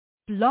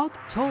Blog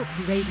Talk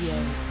Radio.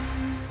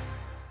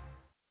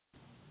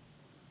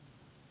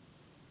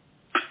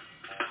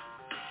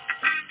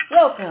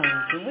 Welcome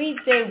to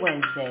Weedsday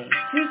Wednesday,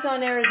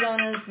 Tucson,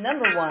 Arizona's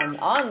 #1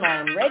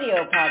 online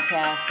radio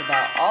podcast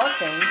about all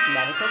things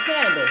medical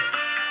cannabis.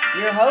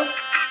 Your host,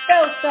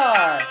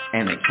 Bellstar,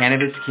 and the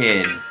Cannabis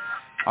Kid.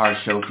 Our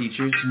show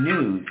features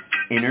news,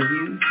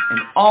 interviews,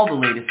 and all the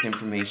latest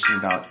information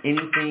about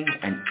anything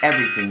and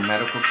everything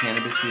medical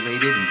cannabis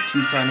related in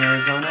Tucson,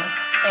 Arizona,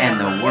 and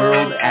the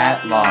world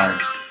at large.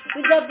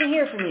 We'd love to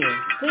hear from you.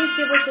 Please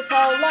give us a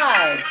call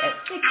live at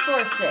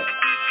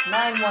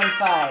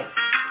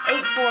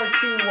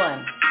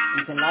 646-915-8421.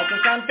 You can like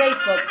us on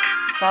Facebook,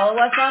 follow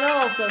us on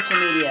all social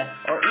media,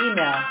 or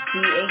email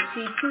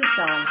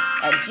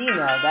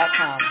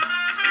thctucson@gmail.com.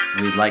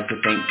 We'd like to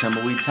thank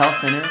Tumbleweeds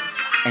Health Center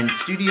and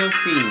Studio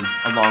C,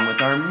 along with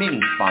our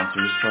many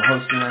sponsors, for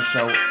hosting our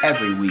show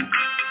every week.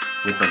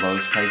 With the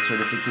lowest price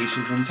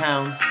certifications in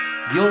town,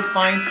 you'll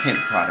find hemp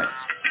products,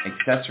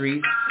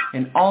 accessories,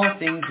 and all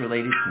things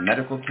related to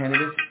medical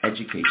cannabis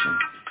education.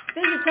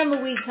 Visit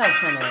Tumbleweeds Health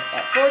Center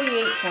at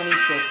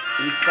 4826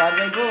 East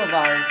Broadway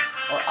Boulevard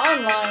or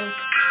online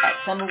at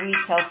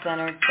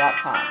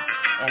tumbleweedshealthcenter.com.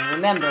 And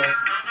remember,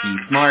 be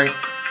smart,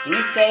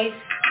 be safe,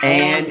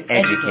 and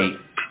educate.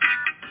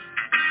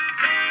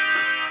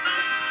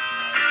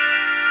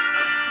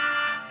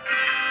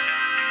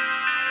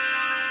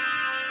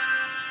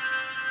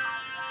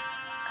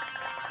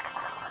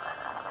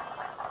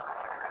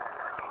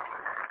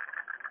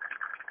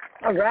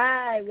 All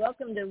right,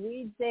 welcome to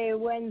Weedsday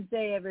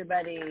Wednesday,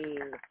 everybody.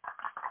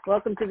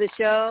 Welcome to the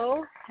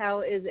show.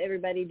 How is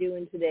everybody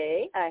doing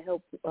today? I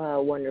hope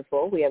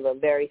wonderful. We have a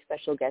very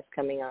special guest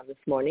coming on this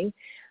morning.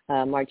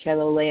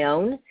 Marcello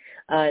Leone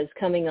is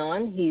coming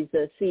on. He's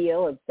the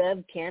CEO of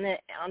BevCanna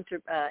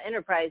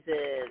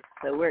Enterprises.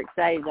 So we're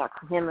excited to talk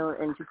to him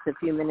in just a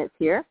few minutes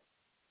here.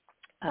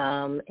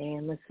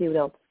 And let's see what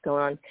else is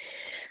going on.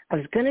 I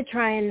was going to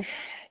try and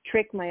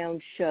trick my own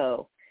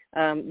show.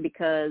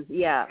 Because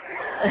it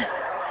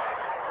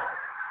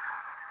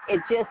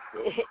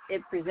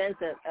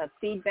presents a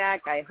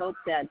feedback. I hope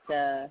that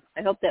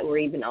we're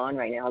even on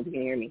right now. If you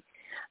can hear me,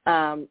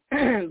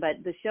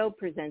 but the show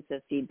presents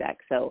a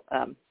feedback. So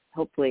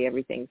hopefully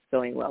everything's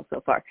going well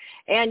so far.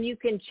 And you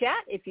can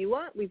chat if you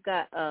want. We've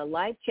got a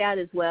live chat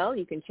as well.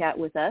 You can chat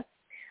with us.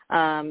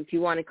 If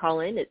you want to call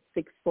in, it's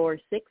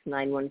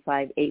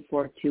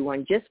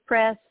 646-915-8421. Just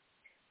press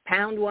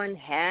 #1,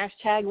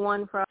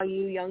 #1 for all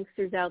you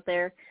youngsters out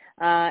there,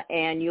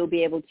 and you'll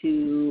be able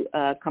to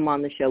come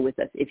on the show with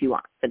us if you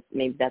want, but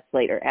maybe that's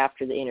later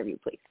after the interview,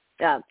 please.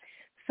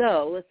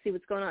 So let's see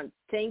what's going on.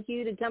 Thank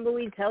you to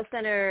Tumbleweeds Health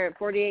Center,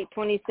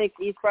 4826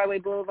 East Broadway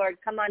Boulevard.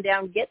 Come on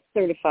down, get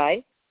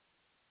certified.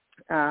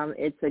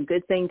 It's a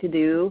good thing to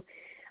do.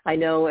 I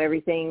know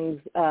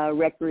everything's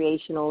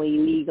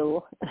recreationally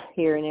legal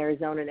here in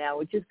Arizona now,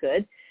 which is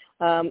good.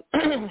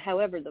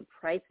 However, the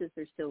prices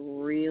are still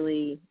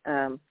really,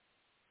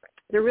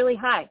 they're really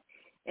high.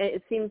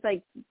 It seems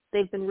like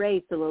they've been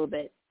raised a little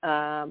bit.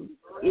 And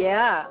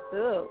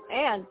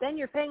then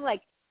you're paying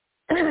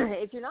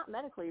if you're not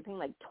medical, you're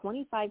paying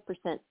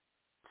 25%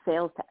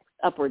 sales tax,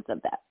 upwards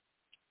of that.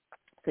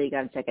 So you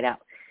got to check it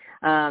out.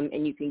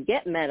 And you can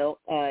get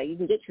you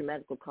can get your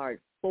medical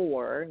card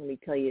for, let me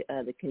tell you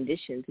the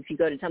conditions. If you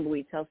go to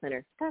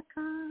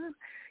tumbleweedshealthcenter.com,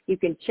 you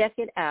can check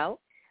it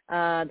out.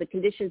 The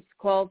conditions to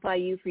qualify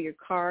you for your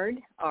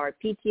card are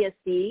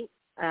PTSD.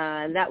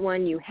 That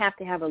one, you have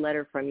to have a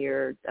letter from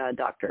your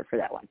doctor for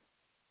that one.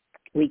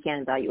 We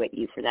can evaluate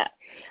you for that.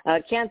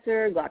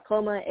 Cancer,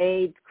 glaucoma,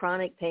 AIDS,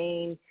 chronic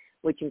pain,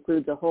 which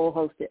includes a whole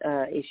host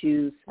of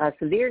issues.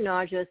 Severe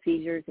nausea,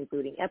 seizures,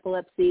 including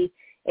epilepsy,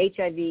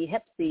 HIV,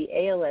 Hep C,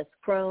 ALS,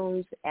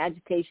 Crohn's,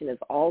 agitation of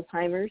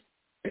Alzheimer's,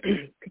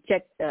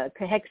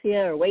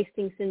 cachexia or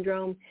wasting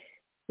syndrome,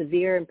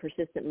 severe and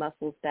persistent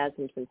muscle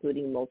spasms,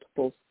 including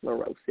multiple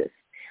sclerosis.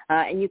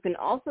 And you can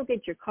also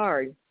get your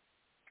card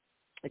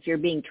if you're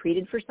being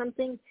treated for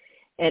something.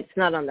 It's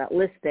not on that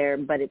list there,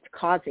 but it's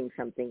causing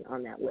something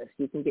on that list.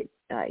 You can get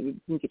your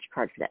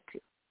card for that too.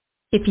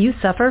 If you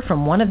suffer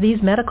from one of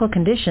these medical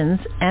conditions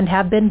and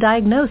have been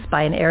diagnosed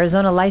by an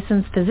Arizona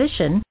licensed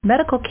physician,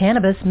 medical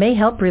cannabis may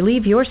help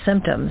relieve your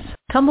symptoms.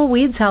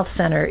 Tumbleweeds Health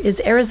Center is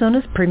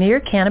Arizona's premier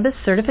cannabis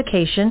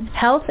certification,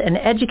 health, and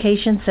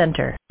education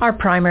center. Our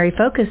primary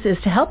focus is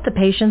to help the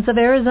patients of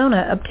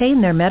Arizona obtain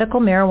their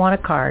medical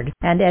marijuana card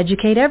and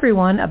educate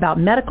everyone about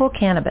medical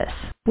cannabis.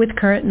 With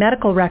current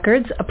medical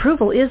records,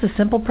 approval is a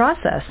simple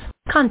process.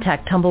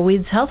 Contact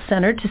Tumbleweeds Health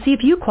Center to see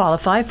if you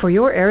qualify for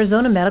your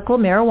Arizona medical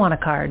marijuana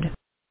card.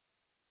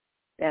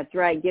 That's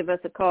right. Give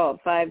us a call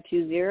at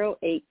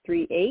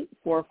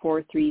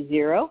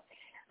 520-838-4430.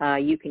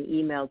 You can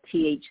email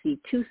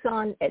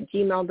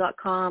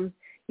thctucson@gmail.com.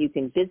 You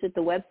can visit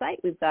the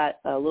website. We've got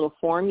a little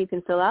form you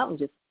can fill out and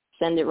just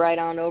send it right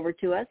on over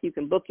to us. You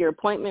can book your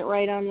appointment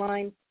right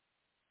online.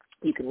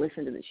 You can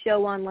listen to the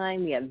show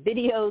online. We have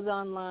videos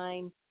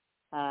online,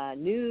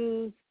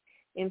 news,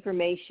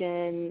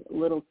 information,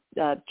 little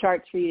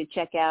charts for you to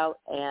check out,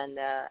 and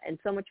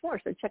so much more.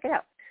 So check it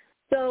out.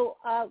 So,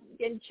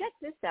 and check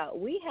this out.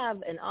 We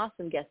have an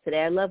awesome guest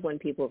today. I love when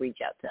people reach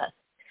out to us.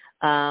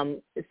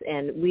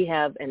 And we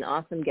have an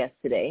awesome guest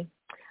today,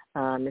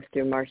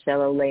 Mr.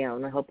 Marcello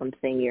Leone. I hope I'm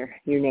saying your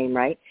name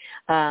right.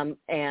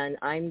 And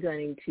I'm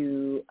going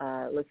to,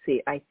 let's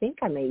see, I think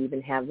I may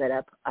even have that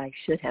up. I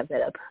should have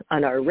that up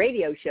on our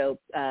radio show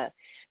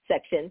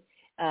section.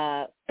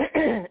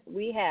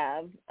 We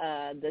have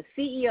the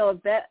CEO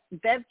of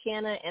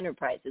BevCanna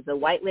Enterprises, a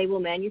white label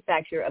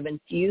manufacturer of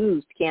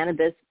infused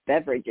cannabis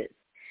beverages.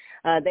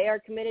 They are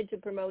committed to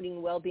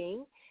promoting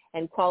well-being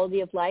and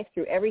quality of life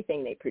through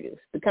everything they produce.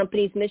 The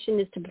company's mission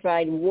is to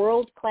provide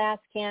world-class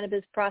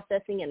cannabis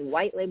processing and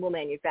white label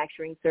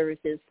manufacturing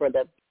services for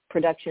the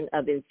production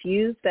of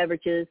infused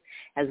beverages,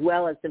 as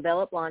well as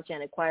develop, launch,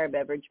 and acquire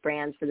beverage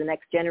brands for the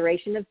next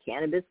generation of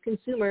cannabis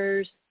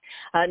consumers.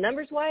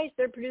 Numbers-wise,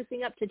 they're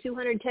producing up to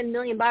 210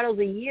 million bottles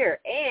a year,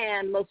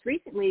 and most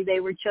recently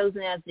they were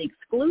chosen as the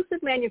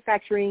exclusive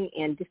manufacturing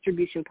and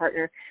distribution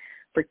partner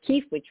for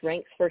Keef, which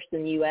ranks first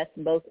in the U.S.,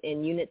 both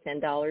in units and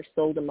dollars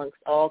sold amongst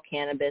all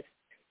cannabis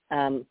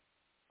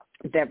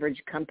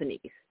beverage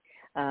companies.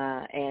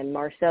 And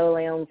Marcello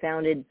Leone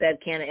founded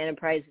BevCanna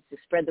Enterprises to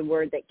spread the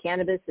word that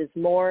cannabis is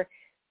more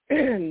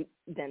than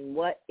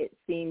what it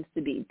seems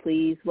to be.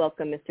 Please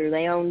welcome Mr.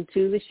 Leone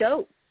to the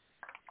show.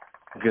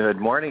 Good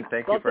morning.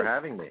 Thank you for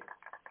having me.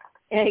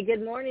 Hey,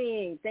 good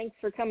morning. Thanks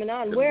for coming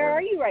on. Where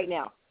are you right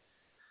now?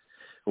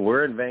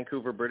 We're in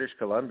Vancouver, British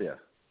Columbia.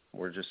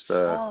 We're just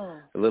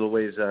a little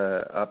ways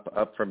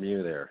up from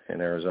you there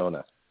in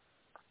Arizona.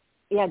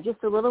 Yeah, just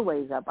a little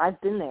ways up. I've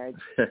been there.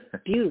 It's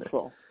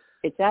beautiful.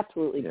 It's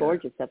absolutely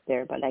gorgeous up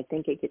there, but I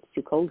think it gets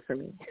too cold for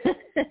me.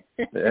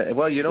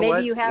 Well, you know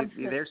what? You have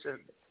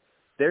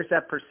there's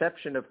that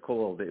perception of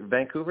cold.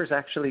 Vancouver's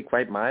actually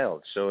quite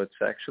mild, so it's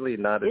actually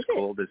not as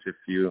cold as if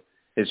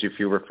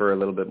you refer a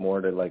little bit more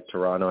to like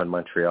Toronto and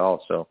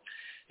Montreal. So,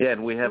 yeah,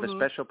 and we have a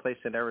special place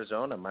in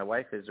Arizona. My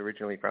wife is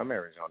originally from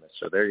Arizona,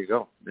 so there you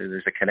go.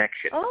 There's a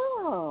connection.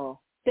 Oh,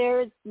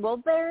 there it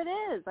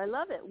is. I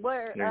love it.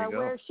 Where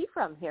is she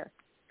from here?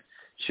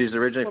 She's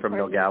originally from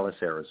Nogales,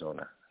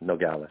 Arizona.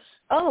 Nogales.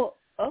 Oh,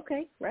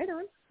 okay. Right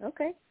on.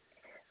 Okay.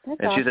 That's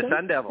and awesome. She's a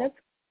Sun Devil.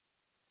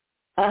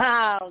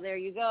 Oh, there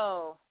you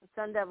go.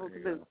 Sun Devil to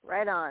boot.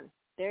 Right on.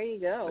 There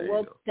you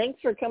go. Thanks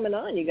for coming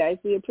on, you guys.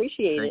 We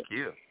appreciate it. Thank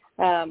you.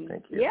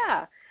 Thank you.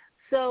 Yeah.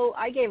 So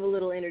I gave a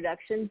little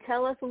introduction.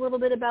 Tell us a little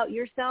bit about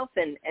yourself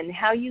and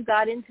how you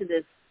got into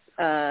this,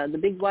 the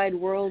big wide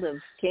world of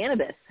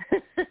cannabis.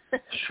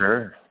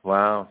 Sure.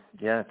 Wow.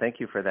 Yeah. Thank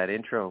you for that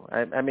intro.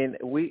 I mean,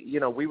 we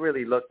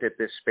really looked at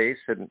this space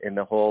in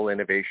the whole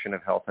innovation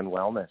of health and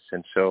wellness.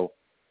 And so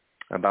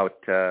about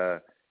 8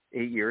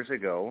 years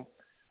ago,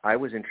 I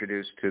was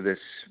introduced to this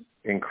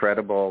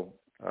incredible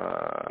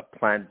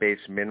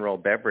plant-based mineral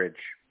beverage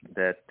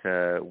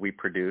that we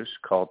produce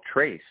called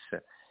Trace.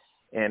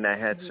 And I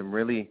had some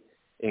really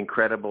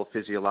incredible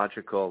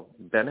physiological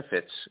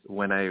benefits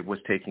when I was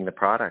taking the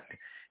product.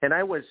 And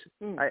I was,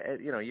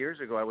 years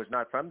ago, I was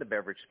not from the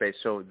beverage space,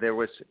 so there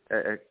was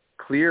a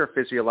clear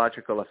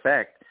physiological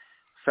effect.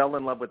 Fell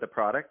in love with the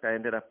product. I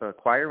ended up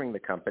acquiring the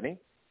company.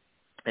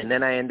 And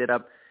then I ended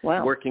up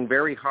working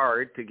very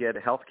hard to get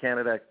Health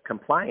Canada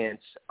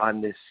compliance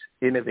on this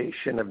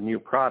innovation of new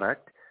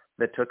product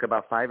that took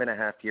about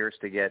 5.5 years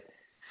to get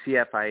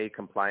CFIA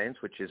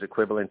compliance, which is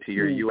equivalent to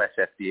your U.S.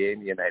 FDA in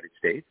the United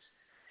States.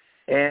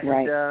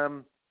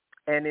 And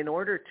and in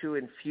order to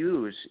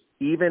infuse,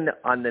 even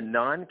on the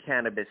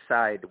non-cannabis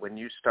side, when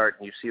you start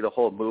and you see the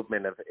whole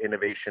movement of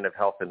innovation of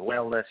health and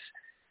wellness,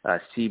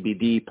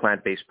 CBD,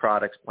 plant-based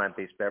products,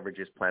 plant-based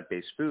beverages,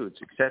 plant-based foods,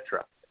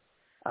 etc.,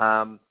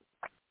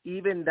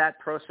 even that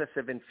process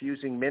of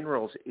infusing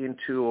minerals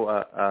into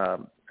a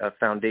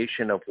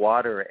foundation of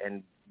water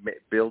and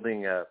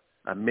building a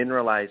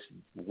mineralized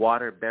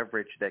water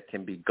beverage that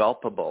can be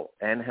gulpable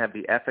and have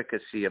the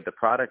efficacy of the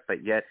product,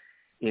 but yet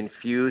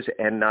infuse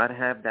and not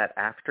have that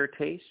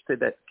aftertaste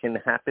that can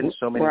happen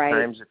so many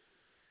times if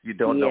you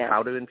don't know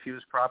how to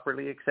infuse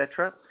properly,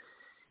 etc.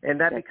 And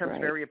that becomes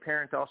very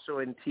apparent also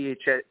in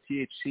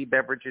THC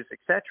beverages,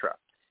 etc.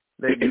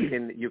 That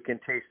you can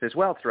taste as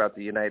well throughout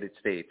the United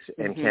States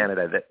and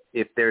Canada, that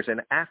if there's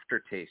an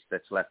aftertaste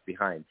that's left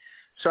behind.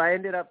 So I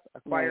ended up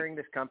acquiring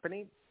this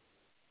company.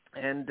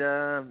 And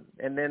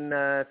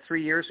then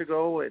 3 years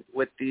ago,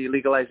 with the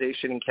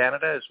legalization in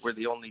Canada, as we're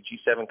the only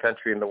G7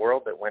 country in the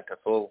world that went to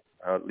full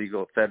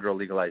federal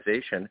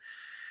legalization,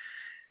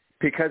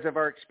 because of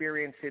our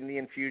experience in the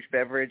infused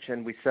beverage,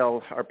 and we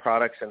sell our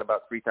products in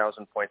about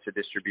 3,000 points of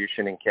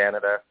distribution in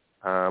Canada,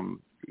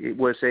 it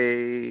was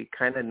a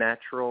kind of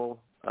natural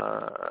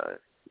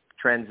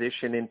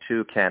transition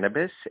into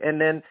cannabis.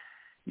 And then,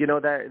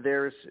 that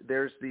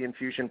there's the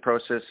infusion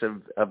process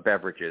of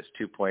beverages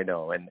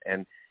 2.0,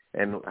 and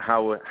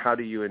how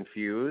do you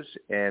infuse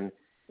and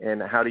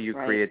how do you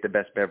create the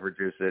best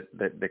beverages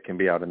that can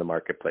be out in the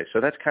marketplace. So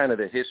that's kind of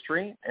the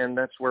history, and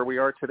that's where we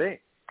are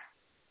today.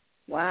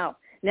 Wow.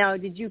 Now,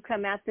 did you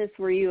come at this?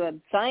 Were you a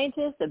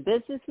scientist, a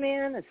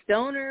businessman, a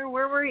stoner?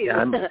 Where were you?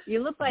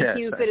 You look like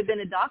you could have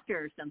been a doctor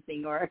or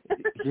something, or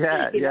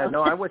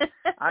No, I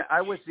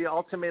was the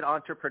ultimate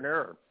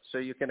entrepreneur. So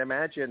you can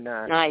imagine,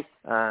 nice.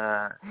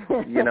 Kind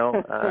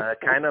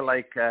of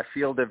like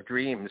Field of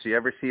Dreams. You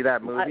ever see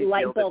that movie?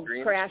 Light Field bulb of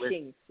Dreams?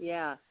 crashing.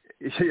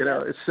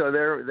 So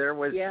there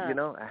was,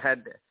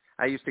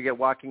 I used to get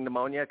walking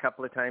pneumonia a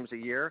couple of times a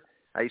year.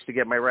 I used to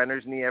get my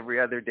runner's knee every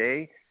other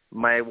day.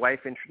 My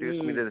wife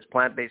introduced me to this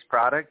plant-based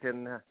product,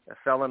 and I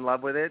fell in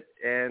love with it.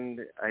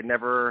 And I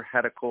never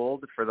had a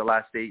cold for the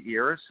last 8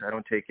 years. I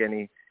don't take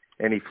any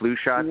flu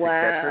shots,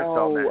 etc. It's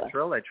all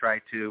natural. I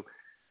try to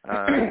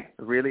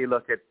really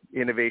look at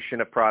innovation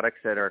of products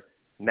that are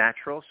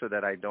natural, so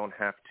that I don't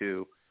have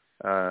to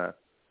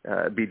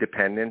be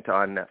dependent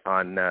on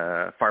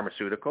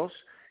pharmaceuticals.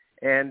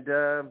 And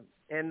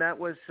that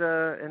was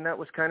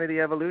kind of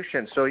the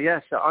evolution. So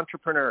yes, the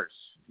entrepreneurs.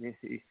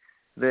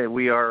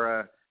 We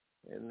are,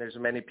 and there's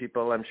many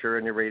people, I'm sure,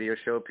 in your radio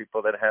show,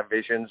 people that have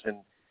visions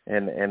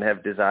and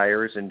have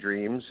desires and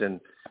dreams, and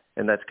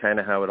that's kind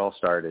of how it all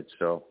started.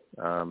 So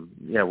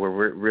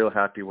we're real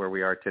happy where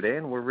we are today,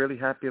 and we're really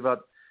happy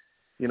about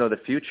the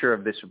future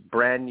of this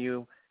brand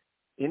new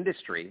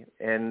industry,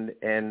 and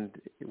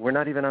we're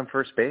not even on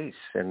first base.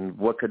 And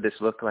what could this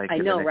look like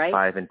in the next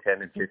 5 and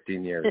 10 and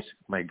 15 years?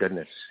 My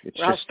goodness, it's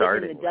we're just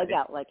starting. In the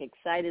dugout like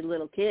excited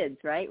little kids,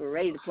 right? We're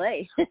ready to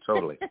play.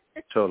 Totally.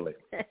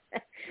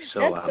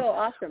 So that's so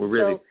awesome. We're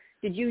really, so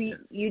did you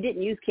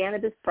didn't use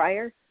cannabis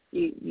prior?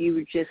 You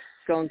were just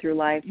going through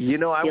life.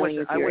 I was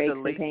a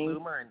late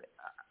bloomer.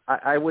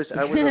 I was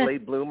a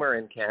late bloomer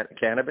in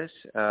cannabis.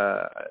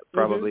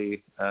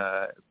 Probably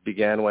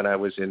began when I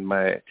was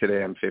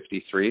today I'm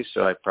 53,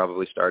 so I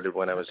probably started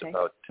when I was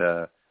about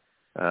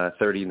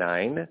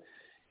 39.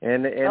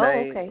 And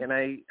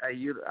I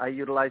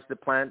utilized the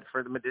plant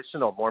for the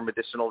more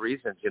medicinal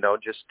reasons,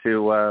 just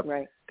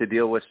to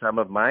deal with some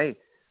of my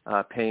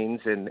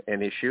pains and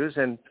issues.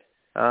 And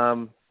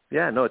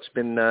it's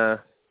been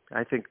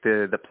I think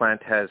the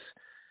plant has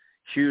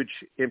huge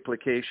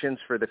implications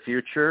for the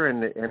future,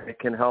 and it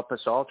can help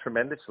us all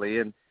tremendously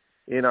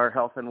in our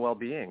health and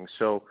well-being.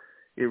 So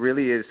it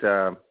really is,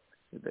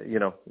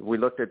 we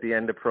looked at the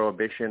end of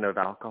prohibition of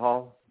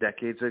alcohol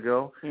decades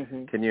ago.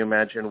 Mm-hmm. Can you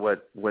imagine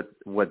what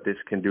this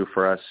can do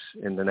for us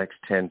in the next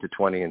 10 to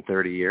 20 and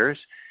 30 years?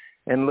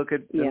 And look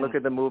at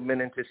the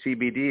movement into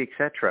CBD, et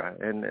cetera,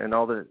 and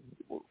all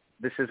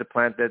this is a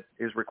plant that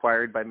is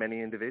required by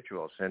many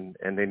individuals, and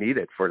they need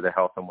it for their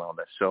health and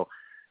wellness. So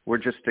we're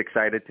just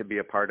excited to be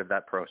a part of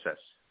that process.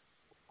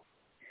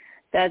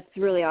 That's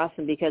really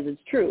awesome, because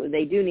it's true.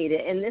 They do need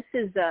it. And this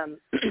is,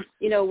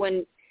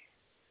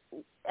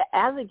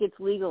 as it gets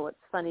legal, it's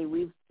funny.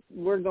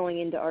 We're going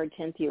into our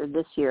 10th year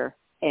this year,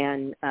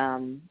 and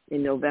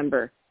in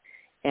November,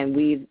 and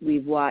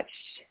we've watched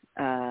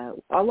a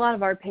lot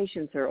of our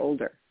patients are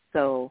older.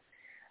 So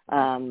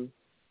the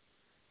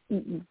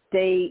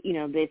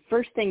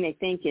first thing they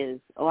think is,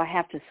 I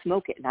have to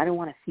smoke it, and I don't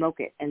want to smoke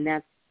it. And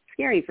that's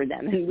scary for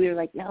them. And we were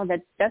like, no,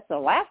 that's the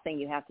last thing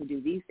you have to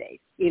do these days,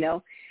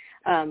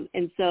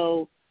 and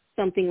so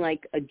something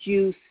like a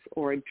juice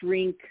or a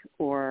drink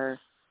or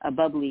a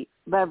bubbly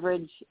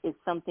beverage is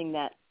something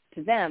that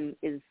to them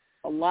is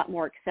a lot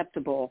more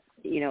acceptable,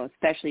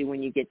 especially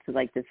when you get to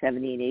like the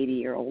 70 and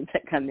 80-year-olds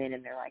that come in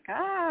and they're like,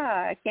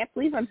 I can't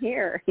believe I'm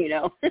here,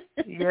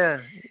 Yeah,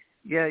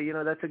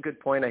 that's a good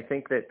point. I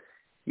think that,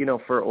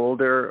 for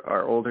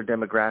our older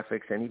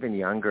demographics and even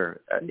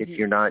younger, if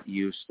you're not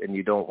used and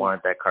you don't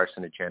want that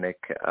carcinogenic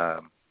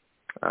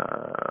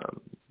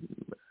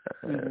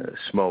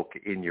smoke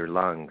in your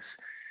lungs,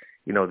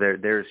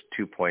 there's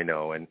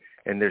 2.0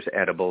 and there's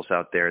edibles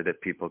out there that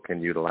people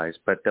can utilize.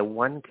 But the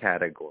one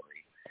category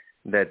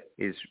that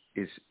is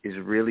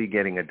really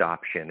getting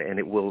adoption, and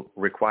it will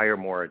require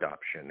more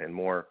adoption and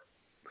more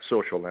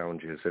social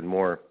lounges and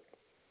more,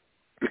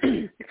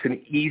 it's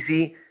an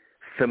easy,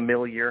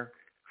 familiar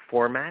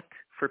format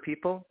for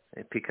people,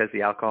 because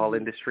the alcohol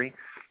industry,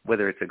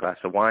 whether it's a glass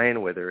of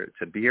wine, whether it's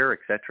a beer,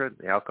 etc.,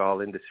 the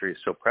alcohol industry is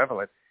so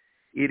prevalent.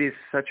 It is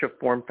such a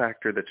form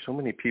factor that so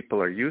many people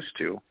are used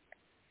to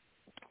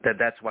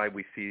that's why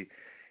we see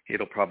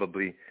it'll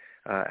probably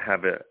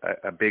have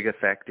a big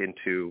effect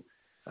into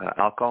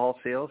alcohol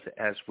sales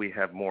as we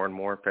have more and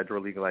more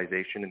federal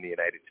legalization in the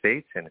United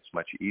States, and it's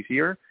much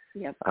easier.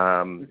 Yep.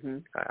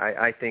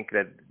 I think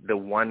that the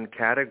one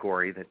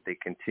category that they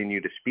continue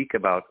to speak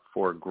about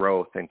for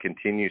growth and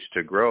continues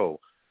to grow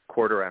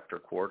quarter after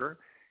quarter,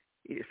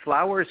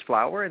 flower is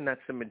flower, and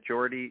that's the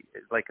majority.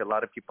 Like, a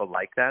lot of people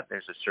like that.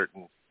 There's a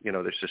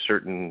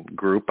certain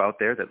group out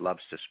there that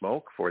loves to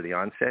smoke for the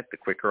onset, the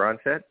quicker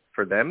onset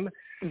for them.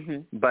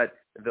 Mm-hmm. But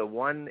the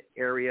one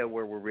area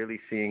where we're really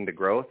seeing the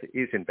growth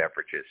is in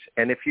beverages.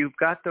 And if you've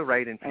got the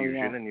right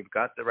infusion and you've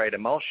got the right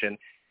emulsion,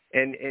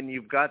 and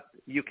you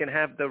can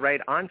have the right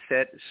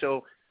onset.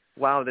 So,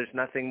 wow, there's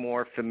nothing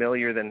more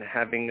familiar than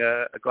having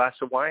a glass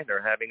of wine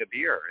or having a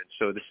beer. And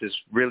so this is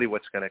really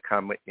what's going to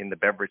come in the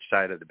beverage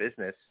side of the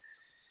business.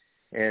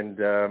 And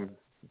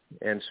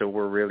And so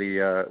we're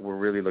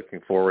really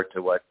looking forward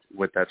to what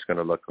that's going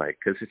to look like,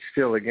 because it's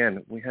still,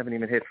 again, we haven't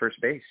even hit first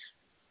base.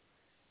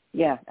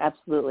 Yeah,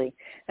 absolutely.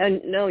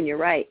 And no, you're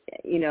right.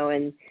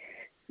 And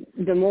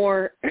the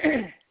more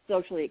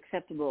socially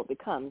acceptable it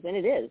becomes, and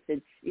it is,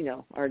 it's,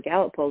 our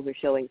Gallup polls are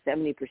showing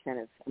 70%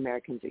 of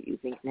Americans are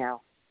using it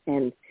now.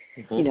 And,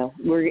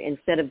 we're,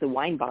 instead of the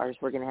wine bars,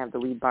 we're going to have the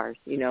weed bars,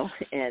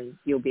 and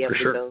you'll be able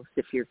to go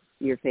sip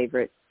your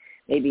favorite,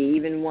 maybe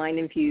even wine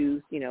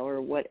infused,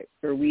 or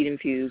weed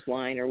infused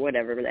wine or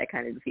whatever, that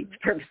kind of defeats the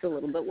purpose a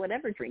little bit,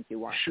 whatever drink you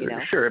want.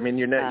 Sure. I mean,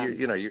 you're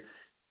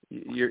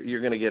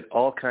going to get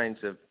all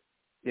kinds of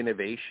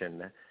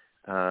innovation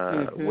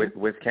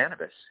with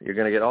cannabis. You're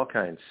going to get all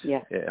kinds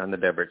on the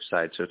beverage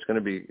side. So it's going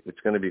to be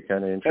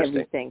kind of interesting.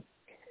 Everything.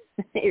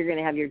 You're going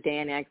to have your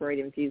Dan Aykroyd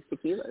infused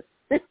tequilas.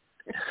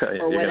 Or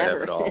you're whatever. Gonna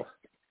have it all.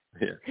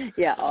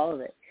 Yeah, all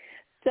of it.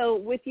 So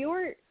with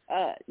your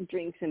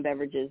drinks and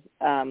beverages,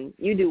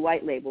 you do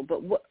white label,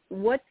 but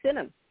what's in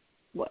them?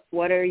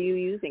 What are you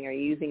using? Are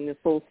you using the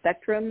full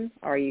spectrum?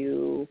 Are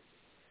you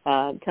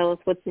tell us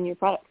what's in your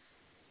product?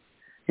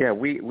 Yeah,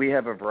 we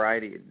have a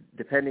variety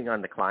depending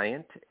on the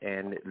client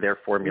and their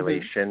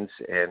formulations,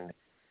 and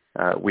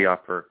we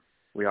offer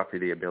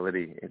the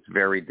ability. It's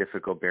very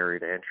difficult barrier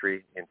to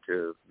entry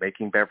into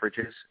making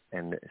beverages,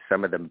 and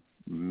some of the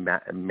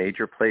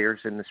major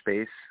players in the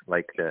space,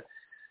 like the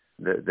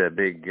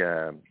big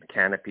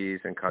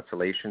Canopies and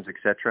Constellations,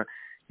 etc.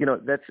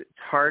 It's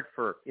hard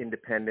for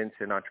independents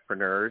and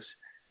entrepreneurs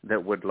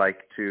that would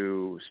like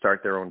to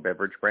start their own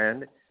beverage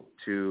brand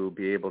to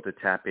be able to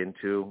tap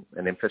into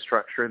an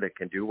infrastructure that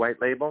can do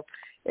white label.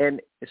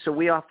 And so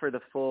we offer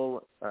the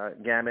full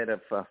gamut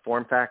of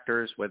form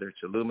factors, whether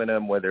it's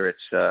aluminum, whether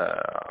it's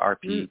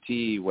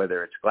rPET,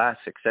 whether it's glass,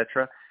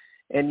 etc.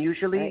 And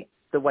usually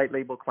the white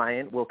label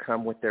client will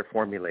come with their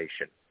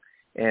formulation.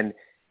 And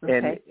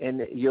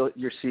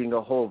you're seeing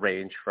a whole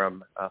range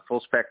from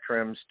full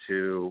spectrums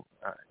to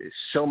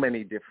so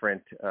many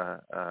different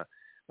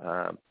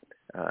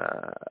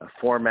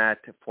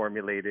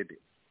formulated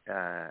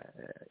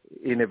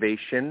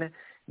innovation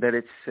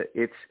that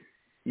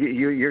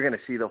you're going to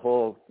see the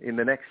whole, in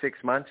the next 6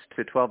 months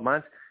to 12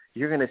 months,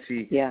 you're going to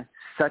see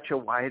such a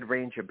wide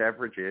range of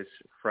beverages,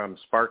 from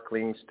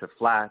sparklings to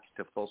flats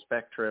to full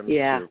spectrum.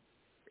 Yeah.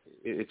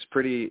 It's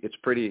pretty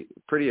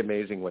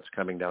amazing what's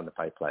coming down the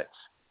pipelines.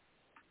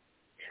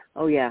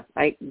 Oh yeah,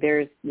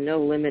 there's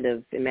no limit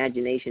of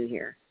imagination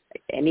here.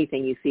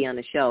 Anything you see on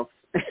the shelf,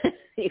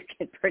 you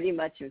can pretty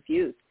much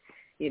infuse.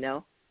 Yeah,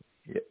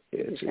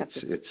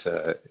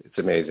 it's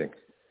amazing.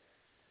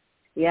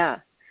 Yeah.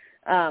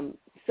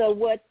 So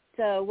what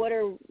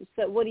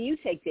do you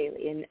take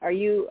daily? And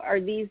are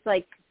these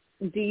like,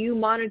 do you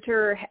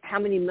monitor how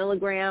many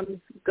milligrams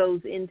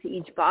goes into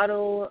each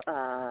bottle,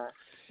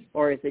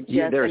 or is it just?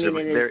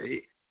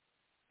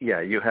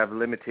 You have a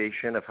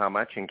limitation of how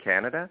much in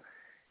Canada.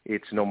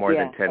 It's no more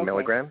than 10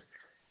 milligrams,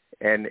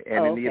 and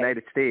in the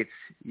United States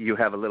you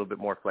have a little bit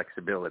more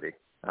flexibility.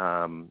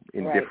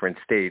 In different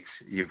states,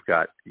 you've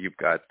got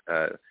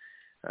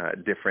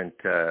different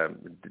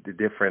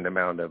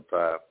amount of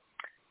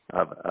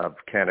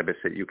cannabis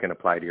that you can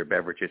apply to your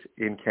beverages.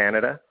 In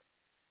Canada,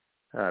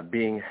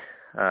 being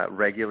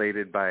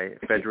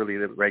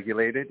federally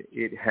regulated,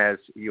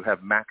 you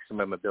have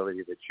maximum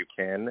ability that you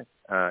can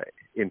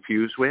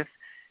infuse with,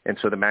 and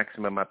so the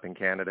maximum up in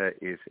Canada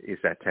is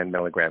at 10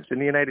 milligrams. In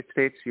the United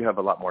States, you have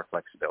a lot more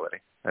flexibility.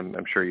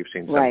 I'm sure you've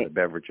seen some of the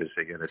beverages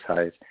that get as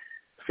high as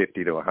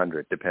 50 to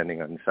 100,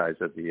 depending on the size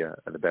of the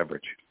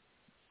beverage.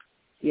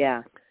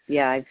 Yeah,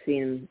 I've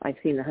seen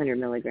the 100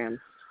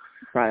 milligram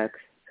products.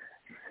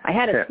 I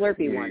had a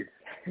Slurpee once.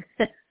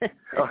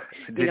 Like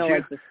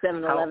the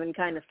 7-Eleven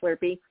kind of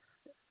Slurpee.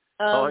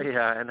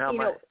 And how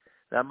much?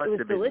 That must have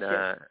been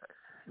delicious.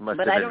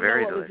 But I don't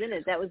know what was in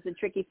it. That was the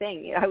tricky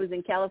thing. I was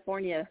in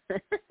California,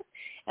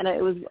 and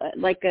it was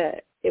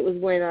it was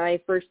when I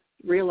first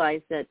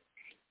realized that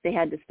they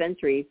had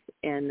dispensaries,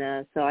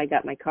 and so I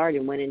got my card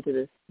and went into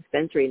this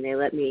dispensary, and they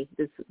let me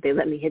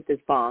hit this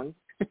bong.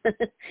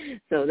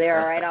 So they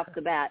are right off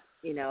the bat.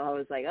 I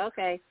was like,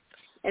 okay.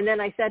 And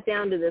then I sat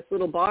down to this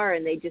little bar,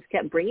 and they just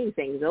kept bringing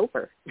things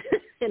over,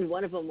 and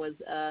one of them was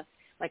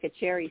like a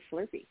cherry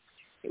Slurpee.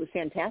 It was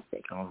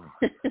fantastic. Oh,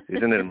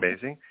 isn't it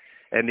amazing?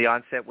 And the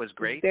onset was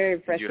great? Very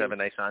refreshing. Did you have a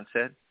nice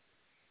onset?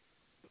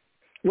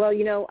 Well,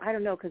 I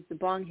don't know, because the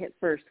bong hit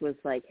first was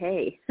like,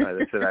 hey. So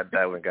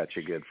that one got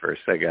you good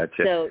first. I got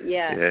you. So,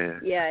 yeah.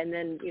 And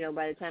then,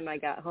 by the time I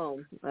got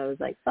home, I was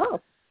like, oh,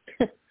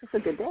 it's a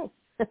good day.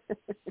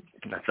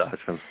 That's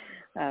awesome.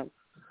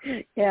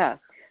 Yeah.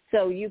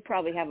 So you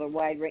probably have a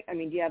wide range. I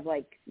mean, do you have,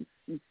 like,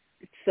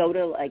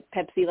 soda, like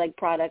Pepsi-like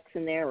products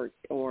in there,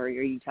 or are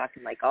you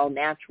talking, like, all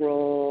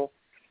natural?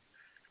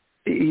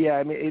 Yeah,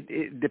 I mean,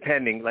 it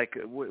depending. Like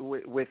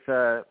with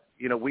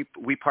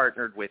we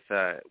partnered with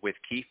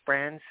Keef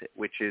Brands,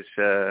 which is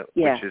the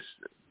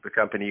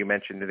company you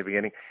mentioned in the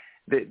beginning.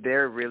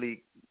 They're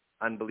really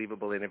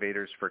unbelievable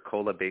innovators for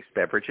cola-based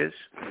beverages.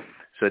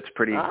 So it's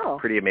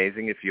pretty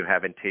amazing if you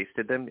haven't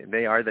tasted them.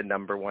 They are the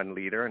number one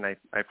leader, and I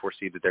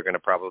foresee that they're going to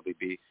probably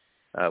be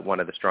one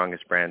of the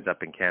strongest brands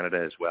up in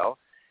Canada as well.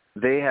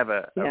 They have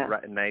a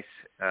nice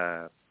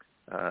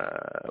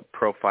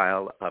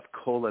profile of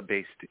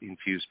cola-based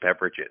infused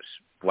beverages.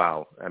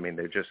 Wow. I mean,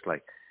 they're just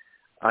like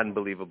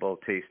unbelievable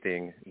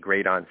tasting,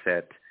 great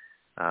onset.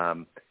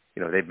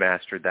 They've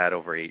mastered that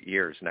over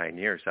 9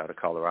 years out of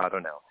Colorado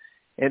now.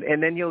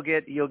 And then you'll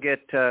get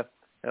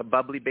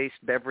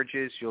bubbly-based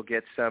beverages. You'll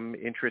get some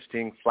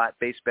interesting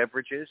flat-based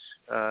beverages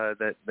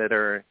that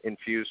are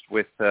infused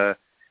with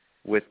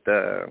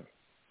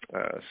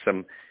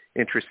some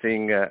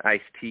interesting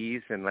iced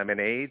teas and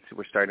lemonades.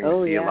 We're starting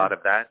to see a lot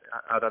of that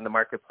out on the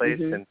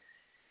marketplace, and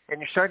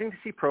you're starting to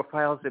see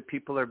profiles that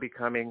people are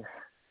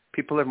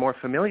more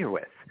familiar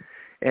with,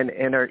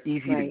 and are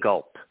easy to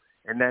gulp,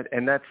 and that's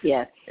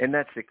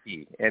the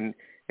key. And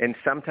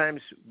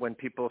sometimes when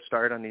people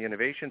start on the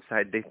innovation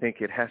side, they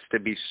think it has to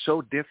be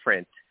so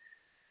different.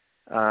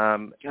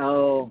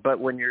 But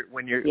when you're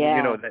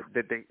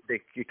that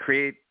they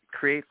create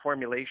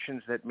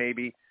formulations that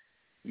maybe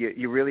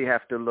you really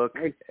have to look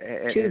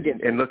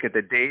and look at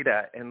the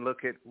data and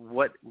look at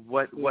what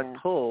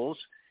pulls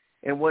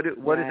and what is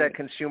that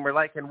consumer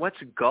like and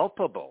what's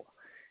gulpable.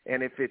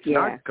 And if it's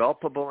not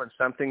gulpable and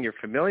something you're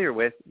familiar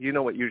with,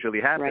 what usually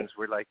happens.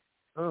 We're like,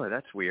 oh,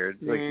 that's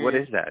weird. Like, what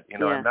is that?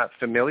 I'm not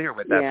familiar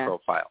with that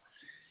profile.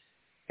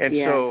 And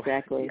so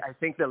exactly. I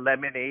think the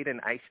lemonade and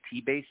iced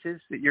tea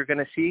bases that you're going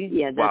to see,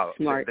 that's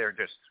smart. They're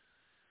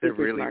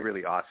really,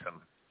 really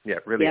awesome. Yeah,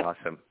 really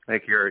awesome.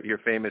 Like your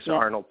famous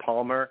Arnold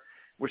Palmer.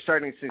 We're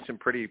starting to see some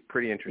pretty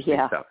interesting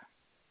stuff.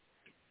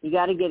 You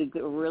got to get a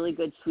really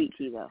good sweet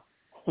tea, though.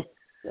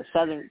 You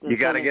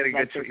got to get a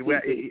good sweet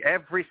tea.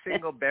 Every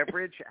single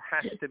beverage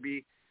has to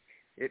be,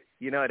 it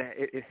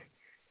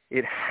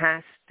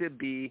has to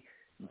be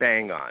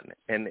bang on.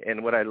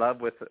 And what I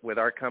love with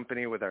our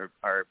company, with our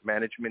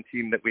management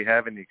team that we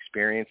have and the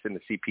experience in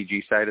the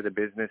CPG side of the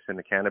business and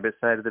the cannabis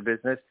side of the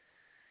business,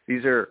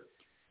 these are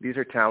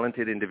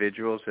talented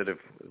individuals that have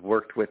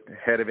worked with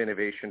head of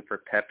innovation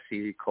for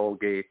Pepsi,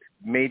 Colgate,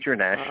 major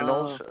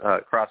nationals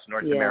across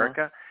North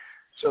America.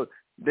 So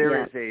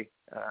there is a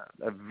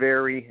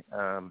very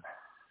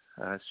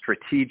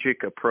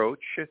strategic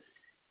approach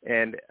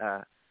and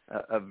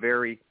a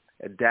very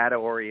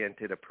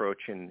data-oriented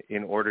approach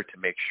in order to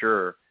make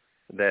sure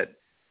that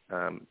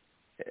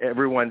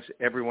everyone's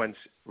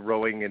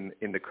rowing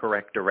in the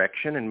correct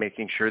direction and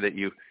making sure that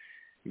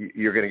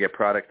you're going to get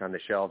product on the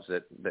shelves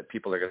that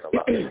people are going to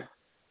love.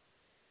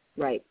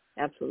 Right.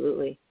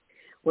 Absolutely.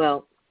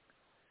 Well,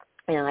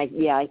 and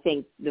I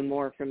think the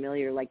more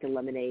familiar, like the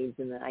lemonades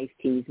and the iced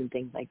teas and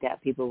things like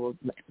that, people will,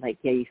 like,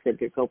 you said,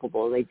 they're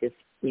culpable. They just,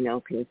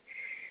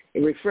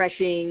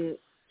 refreshing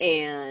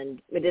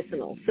and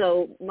medicinal.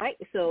 So I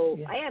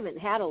haven't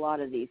had a lot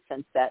of these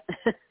since that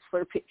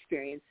slurp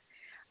experience.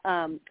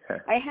 We're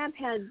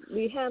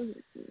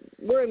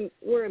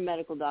a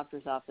medical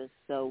doctor's office,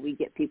 so we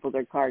get people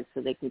their cards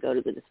so they can go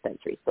to the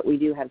dispensaries, but we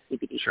do have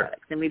CBD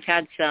products. And we've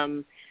had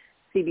some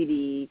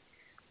CBD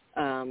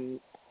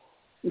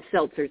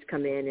seltzers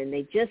come in, and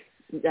they just,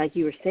 like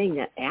you were saying,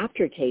 that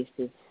aftertaste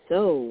is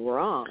so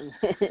wrong.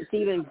 It's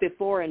even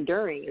before and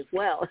during as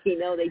well.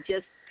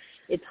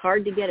 It's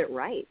hard to get it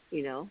right,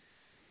 Isn't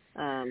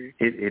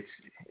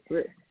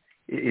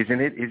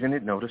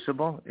it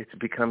noticeable? It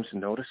becomes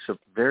noticeable,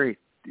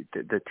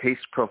 the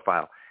taste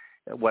profile.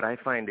 What I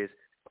find is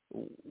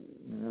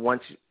when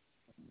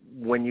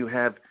you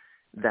have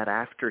that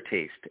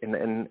aftertaste,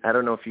 and I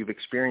don't know if you've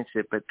experienced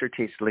it, but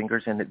aftertaste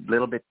lingers, and it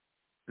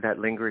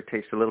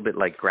tastes a little bit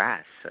like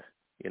grass,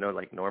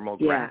 like normal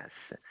grass.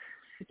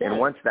 And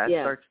once that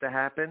starts to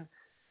happen,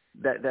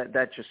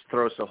 that just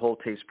throws the whole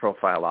taste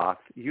profile off.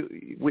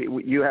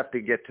 You have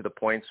to get to the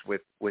points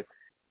with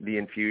the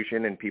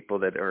infusion and people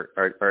that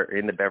are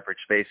in the beverage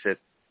space that,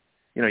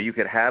 you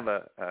could have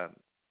a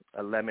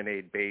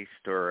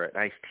lemonade-based or an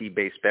iced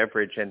tea-based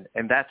beverage, and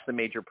that's the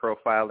major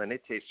profile, and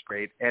it tastes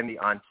great, and the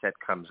onset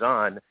comes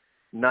on.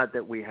 Not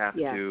that we have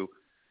to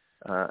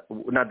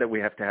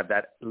have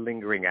that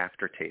lingering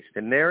aftertaste.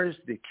 And there is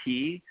the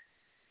key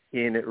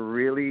in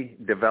really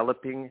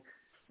developing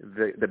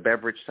the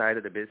beverage side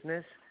of the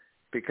business,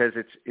 because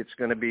it's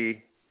going to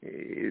be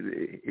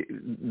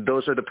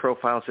those are the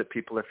profiles that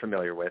people are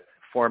familiar with.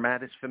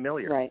 Format is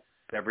familiar. Right.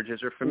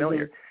 Beverages are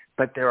familiar,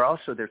 but their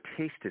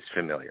taste is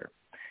familiar.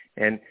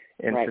 And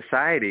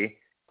society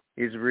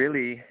is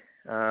really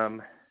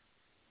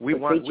we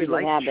like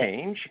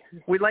change.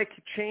 We like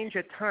change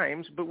at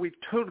times, but we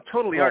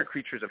totally are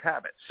creatures of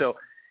habit. So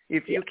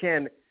if you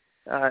can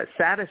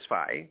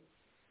satisfy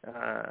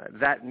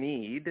that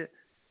need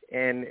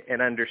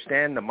and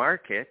understand the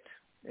market,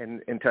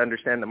 and to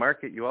understand the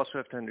market, you also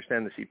have to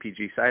understand the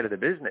CPG side of the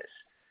business.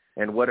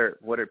 And what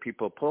are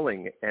people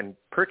pulling and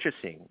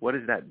purchasing? What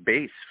is that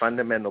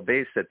fundamental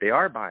base that they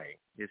are buying?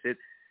 Is it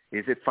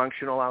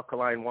functional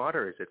alkaline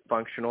water? Is it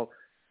functional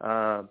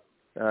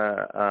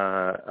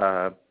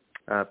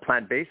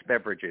plant-based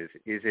beverages?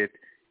 Is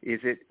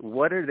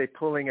what are they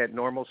pulling at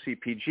normal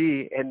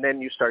CPG? And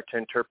then you start to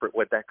interpret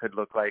what that could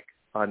look like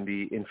on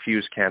the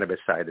infused cannabis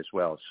side as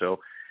well. So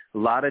a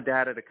lot of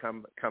data to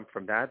come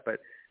from that. But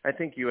I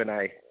think you and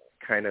I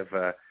kind of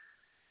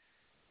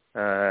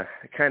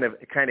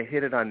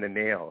hit it on the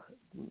nail.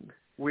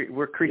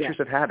 We're creatures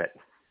of habit.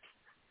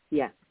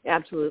 Yeah,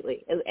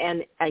 absolutely.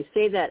 And I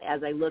say that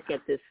as I look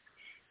at this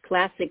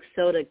classic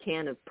soda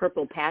can of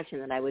Purple Passion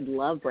that I would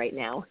love right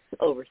now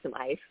over some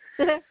ice.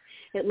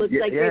 It looks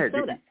like great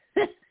soda.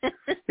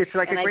 It's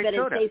like a great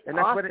soda. It tastes and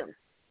that's awesome.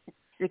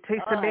 It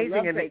tastes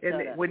amazing.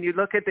 And when you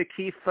look at the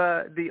Keef,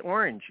 the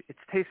orange, it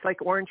tastes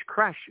like Orange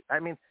Crush. I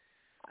mean,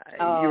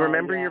 you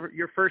remember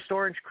your first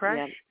Orange Crush?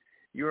 Yeah.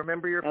 You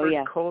remember your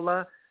first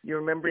cola? You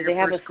remember your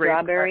first grape?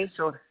 Strawberry?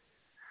 So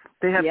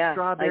they have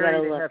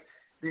strawberry.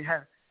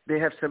 They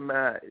have some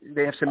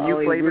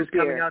new flavors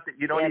coming out that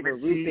you don't even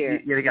see.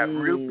 They got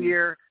root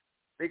beer.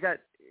 They got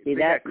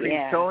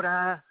cream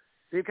soda.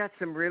 They've got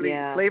some really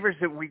flavors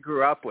that we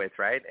grew up with,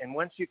 right? And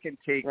once you can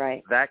take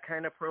that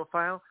kind of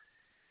profile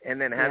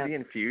and then have the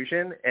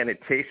infusion and it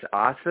tastes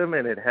awesome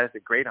and it has a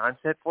great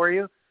onset for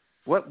you,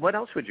 what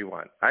else would you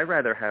want? I'd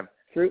rather have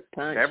fruit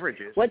punch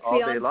beverages What's all the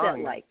day onset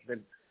long. Like?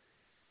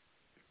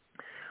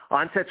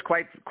 Onset's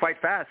quite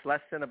fast,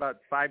 less than about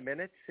 5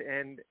 minutes,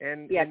 and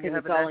because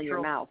it's all in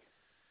your mouth.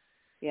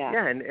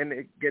 Yeah, and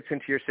it gets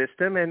into your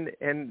system,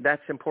 and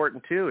that's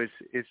important too.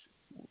 Is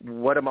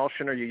what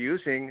emulsion are you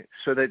using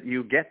so that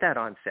you get that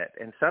onset?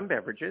 And some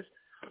beverages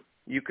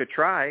you could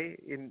try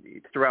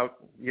throughout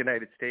the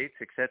United States,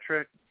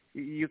 etc.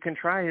 You can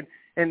try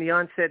and the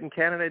onset in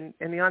Canada,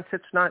 and the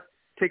onset's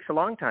takes a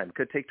long time. It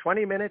could take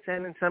 20 minutes,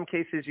 and in some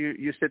cases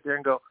you sit there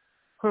and go,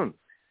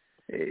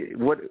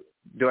 what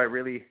do I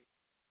really?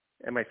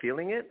 Am I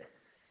feeling it?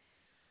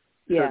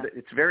 Yeah. So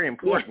it's very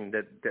important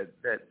that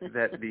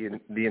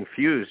the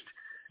infused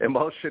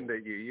emulsion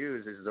that you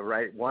use is the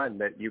right one,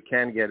 that you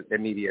can get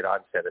immediate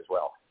onset as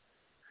well.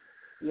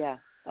 Yeah.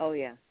 Oh,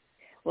 yeah.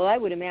 Well, I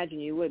would imagine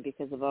you would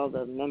because of all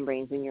the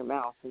membranes in your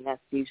mouth, and that's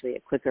usually a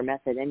quicker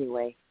method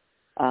anyway.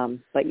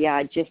 But,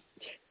 yeah, just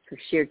for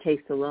sheer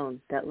taste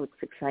alone, that looks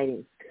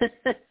exciting.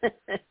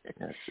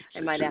 I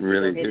might have to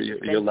go hit it.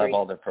 You'll love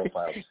all the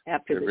profiles.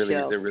 After the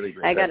show. They're really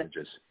great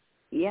beverages.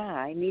 Yeah,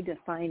 I need to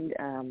find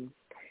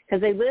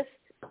because they list.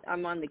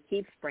 I'm on the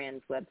Keeps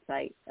Brands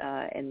website,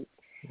 and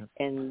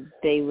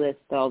they list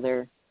all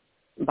their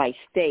by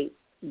state,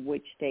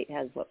 which state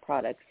has what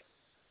products.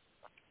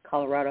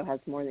 Colorado has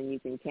more than you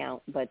can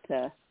count, but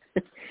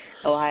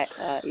Ohio,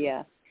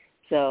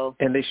 So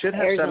and they should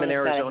have Arizona's some in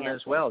Arizona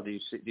as well. Do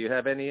you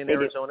have any in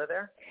Arizona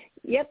there?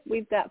 Yep,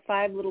 we've got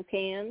 5 little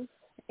cans,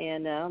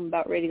 and I'm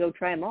about ready to go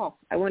try them all.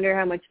 I wonder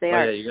how much they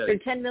are. They're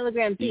 10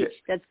 milligrams each.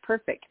 That's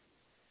perfect.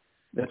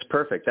 That's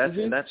perfect.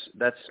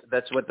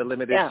 That's what the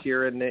limit is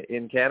here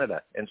in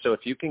Canada. And so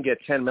if you can get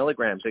 10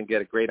 milligrams and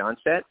get a great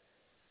onset,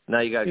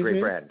 now you got a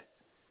great brand.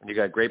 You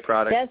got great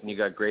product, and you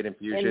got great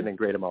infusion and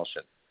great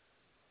emulsion.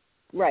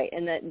 Right,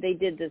 and that they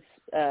did this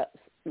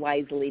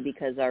wisely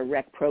because our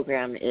rec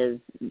program is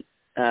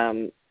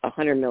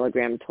 100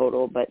 milligram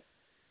total, but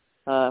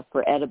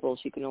for edibles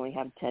you can only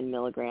have 10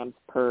 milligrams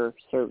per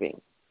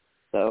serving.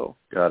 So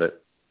got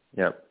it.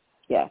 Yep.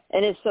 Yeah,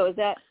 and is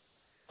that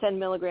 10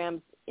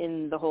 milligrams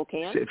in the whole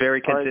can?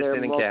 Very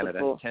consistent in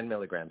Canada. 10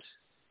 milligrams.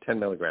 10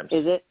 milligrams.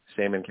 Is it?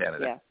 Same in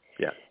Canada.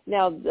 Yeah.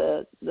 Now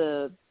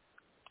the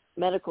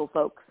medical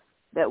folks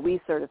that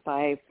we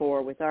certify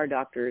for with our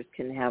doctors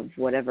can have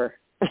whatever.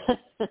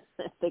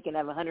 They can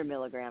have 100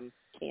 milligram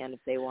can if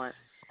they want.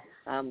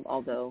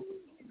 Although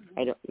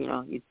I don't,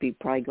 you'd be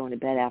probably going to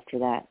bed after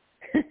that.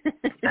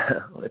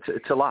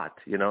 It's a lot,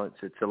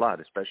 it's a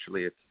lot,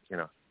 especially if, you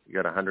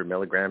got 100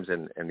 milligrams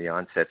and the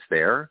onset's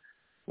there.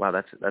 Wow,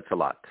 that's a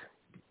lot.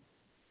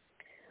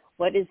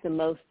 What is the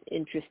most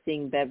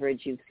interesting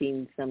beverage you've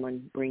seen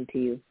someone bring to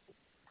you?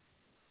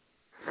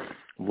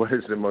 What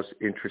is the most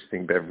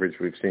interesting beverage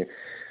we've seen?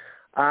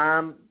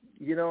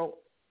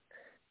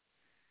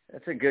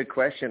 That's a good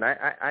question.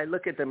 I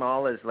look at them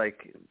all as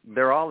like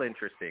they're all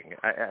interesting.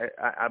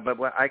 But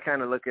I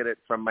kind of look at it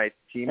from my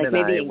team like and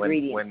maybe I.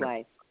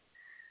 Ingredients-wise.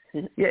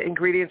 Yeah,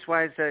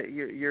 ingredients-wise,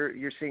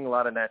 you're seeing a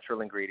lot of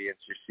natural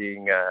ingredients. You're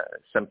seeing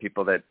some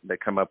people that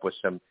come up with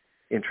some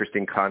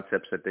interesting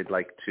concepts that they'd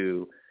like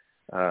to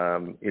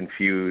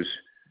infuse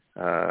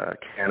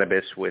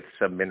cannabis with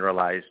some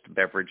mineralized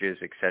beverages,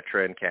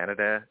 etc. in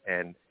Canada,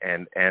 and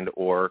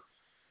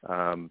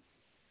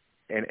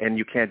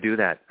you can't do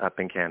that up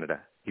in Canada.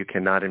 You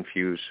cannot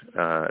infuse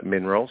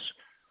minerals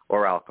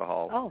or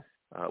alcohol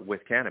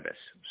with cannabis.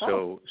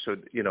 So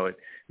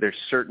there's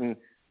certain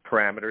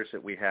parameters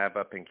that we have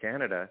up in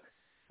Canada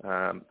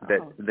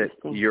that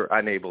you're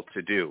unable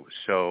to do.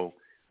 So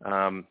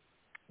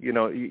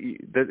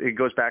it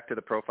goes back to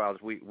the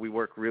profiles. We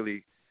work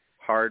really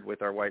hard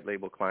with our white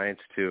label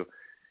clients to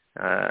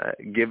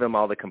give them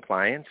all the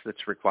compliance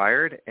that's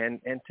required and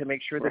to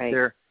make sure that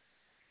they're,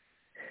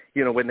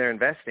 when they're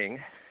investing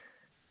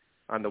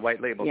on the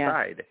white label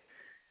side,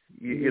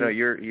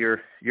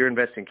 you're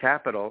investing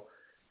capital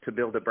to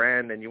build a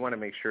brand, and you want to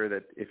make sure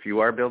that if you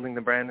are building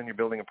the brand and you're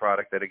building a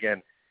product, that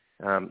again,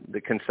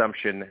 the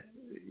consumption,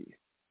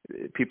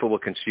 people will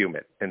consume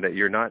it, and that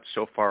you're not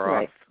so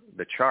far off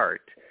the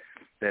chart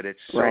that it's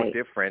so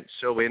different,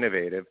 so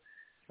innovative,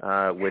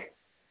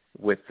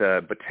 with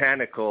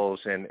botanicals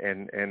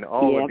and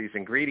all of these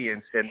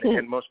ingredients,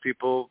 and most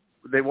people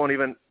they don't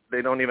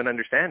even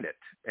understand it,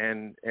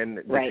 and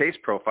the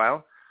taste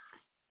profile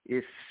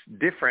is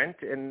different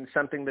and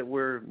something that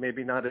we're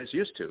maybe not as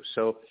used to.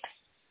 So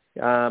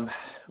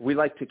we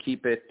like to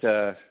keep it.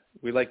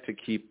 We like to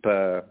keep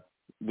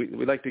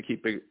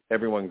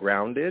everyone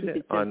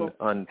grounded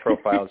on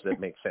profiles that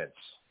make sense.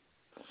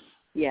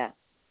 Yeah,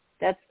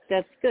 that's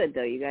good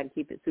though. You got to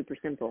keep it super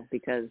simple,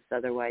 because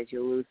otherwise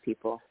you'll lose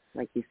people,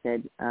 like you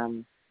said.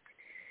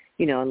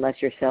 Unless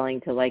you're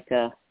selling to like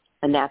a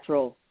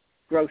natural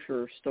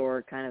grocery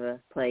store kind of a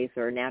place,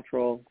 or a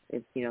natural,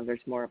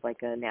 there's more of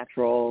like a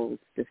natural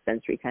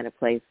dispensary kind of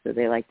place, so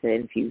they like to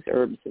infuse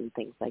herbs and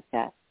things like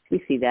that.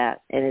 We see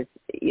that, and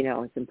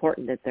it's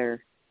important that they're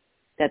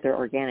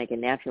organic and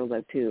natural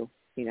though too.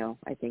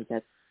 I think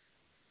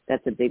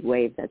that's a big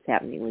wave that's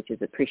happening, which is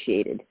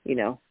appreciated.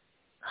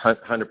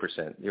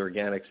 100%. The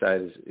organic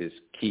side is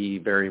key,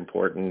 very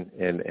important,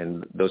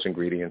 and those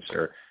ingredients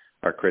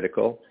are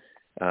critical,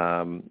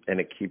 and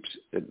it keeps.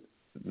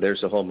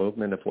 There's a whole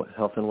movement of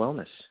health and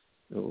wellness.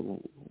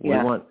 We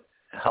want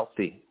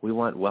healthy. We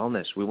want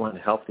wellness. We want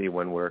healthy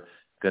when we're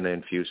going to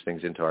infuse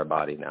things into our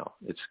body now.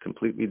 It's a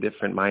completely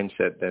different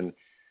mindset than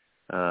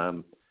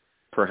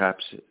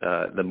perhaps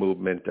the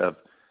movement of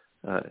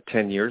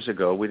 10 years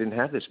ago. We didn't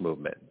have this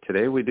movement.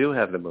 Today we do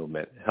have the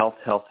movement. Health,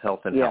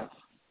 and health.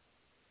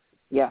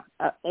 Yeah.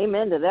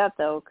 Amen to that,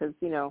 though, because,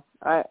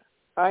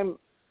 I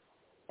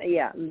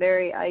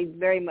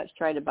very much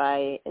try to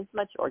buy as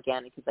much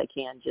organic as I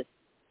can, just,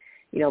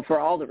 for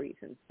all the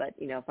reasons. But,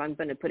 if I'm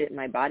going to put it in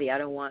my body, I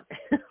don't want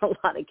a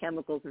lot of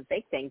chemicals and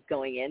fake things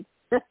going in.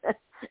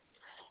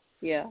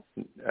 Yeah.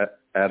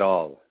 At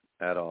all.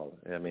 I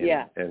mean,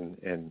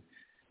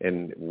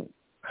 and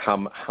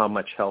how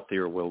much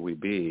healthier will we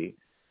be?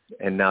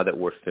 And now that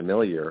we're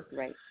familiar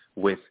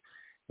with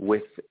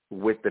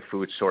the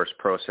food source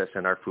process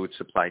and our food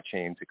supply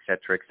chains, et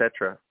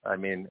cetera, I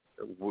mean,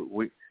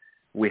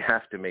 we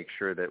have to make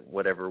sure that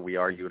whatever we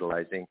are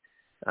utilizing,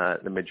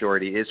 the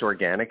majority is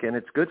organic and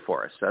it's good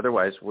for us.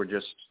 Otherwise, we're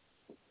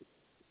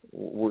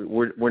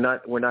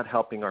not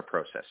helping our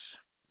process.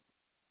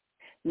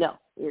 No,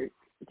 you're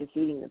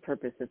defeating the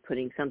purpose of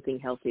putting something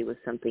healthy with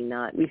something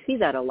not. We see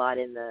that a lot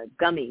in the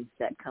gummies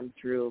that come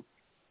through.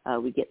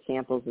 We get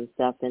samples and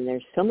stuff, and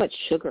there's so much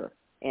sugar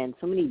and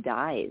so many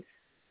dyes,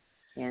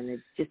 and it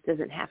just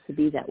doesn't have to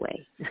be that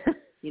way,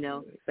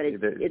 But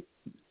it's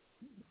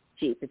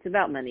cheap. It's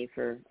about money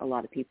for a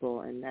lot of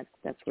people, and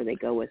that's where they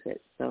go with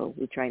it. So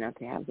we try not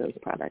to have those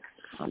products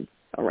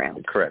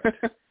around. Correct.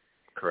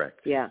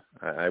 Yeah.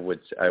 I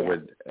would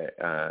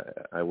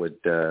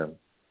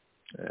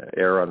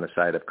err on the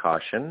side of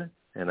caution,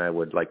 and I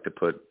would like to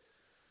put.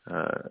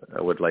 I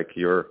would like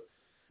your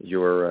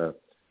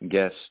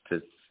guest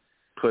to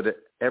put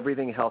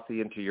everything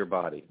healthy into your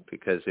body,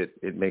 because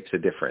it makes a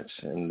difference,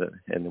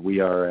 and we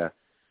are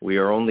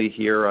only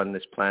here on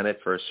this planet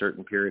for a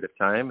certain period of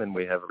time, and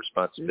we have a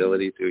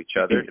responsibility to each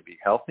other to be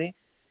healthy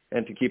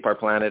and to keep our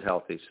planet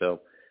healthy.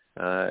 So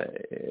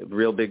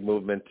real big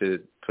movement to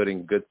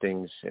putting good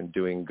things and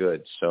doing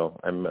good. So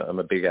I'm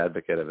a big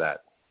advocate of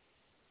that.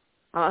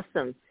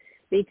 Awesome.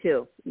 Me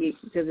too,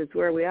 because it's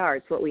where we are.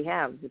 It's what we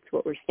have. It's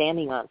what we're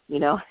standing on.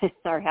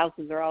 Our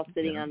houses are all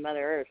sitting on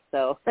Mother Earth.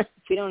 So if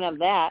we don't have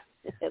that,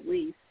 at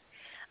least.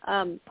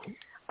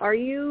 Are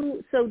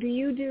you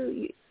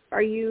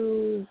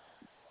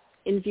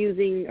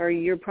infusing, or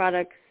your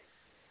products,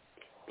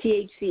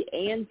 THC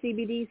and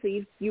CBD? So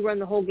you run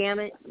the whole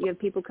gamut? You have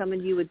people coming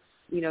to you with,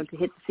 to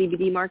hit the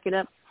CBD market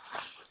up?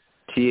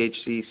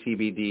 THC,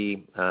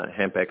 CBD,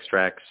 hemp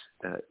extracts,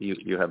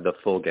 you have the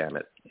full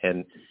gamut.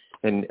 And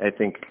I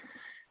think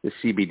the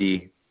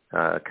CBD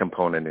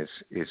component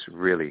is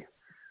really,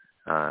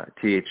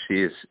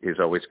 THC is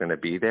always going to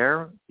be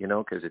there,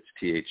 because it's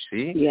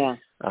THC. Yeah.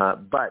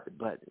 But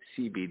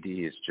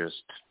CBD is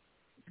just,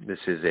 this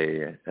is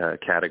a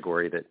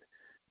category that,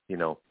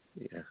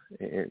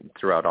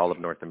 throughout all of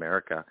North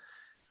America,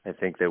 I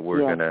think that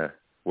we're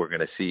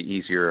gonna see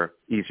easier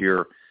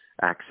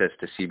access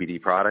to CBD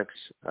products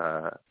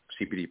that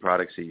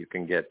you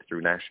can get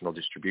through national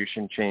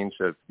distribution chains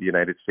of the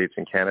United States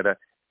and Canada.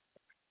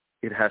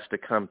 It has to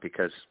come,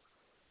 because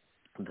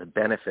the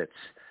benefits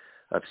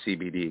of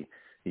CBD,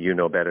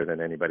 better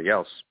than anybody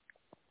else.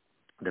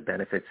 The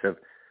benefits of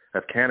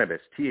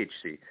cannabis,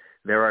 THC,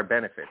 there are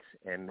benefits,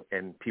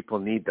 and people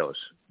need those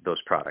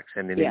products,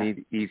 and they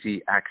need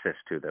easy access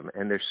to them.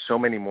 And there's so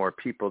many more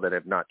people that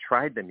have not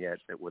tried them yet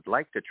that would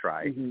like to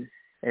try,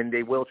 and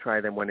they will try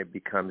them when it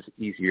becomes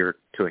easier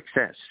to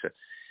access.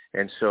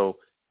 And so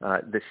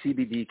the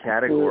CBD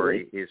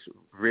category is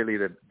really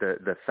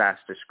the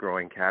fastest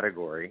growing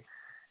category.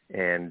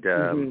 And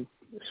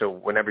so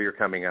whenever you're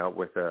coming out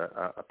with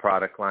a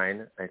product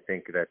line, I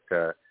think that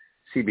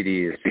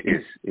CBD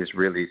is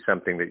really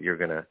something that you're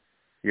gonna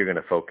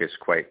focus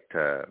quite.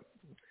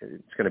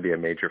 It's going to be a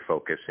major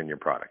focus in your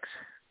products.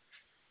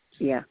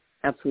 Yeah,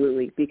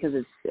 absolutely, because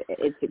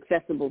it's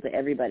accessible to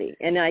everybody,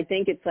 and I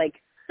think it's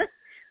like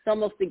it's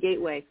almost the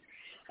gateway.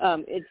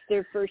 It's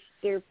their first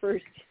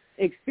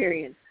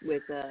experience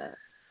with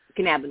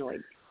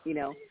cannabinoids, you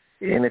know.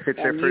 And if it's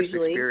their first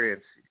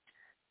experience,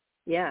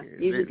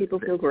 usually people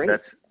feel great.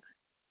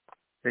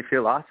 They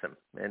feel awesome,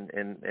 and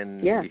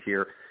you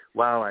hear,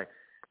 wow, I'm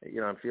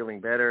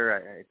feeling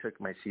better. I took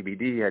my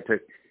CBD. I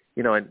took,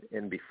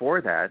 and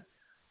before that,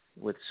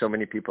 with so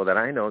many people that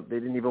I know, they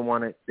didn't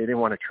want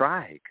to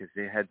try because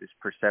they had this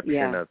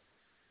perception of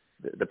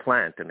the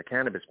plant and the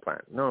cannabis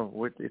plant.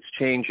 No, it's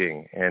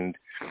changing, and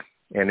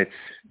it's,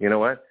 you know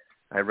what?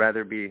 I'd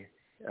rather be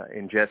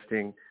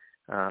ingesting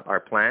our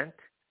plant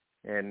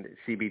and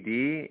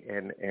CBD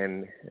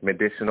and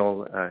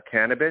medicinal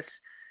cannabis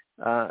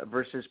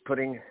versus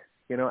putting,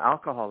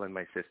 alcohol in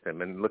my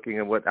system and looking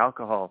at what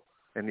alcohol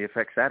and the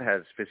effects that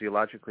has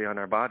physiologically on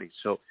our bodies.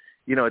 So,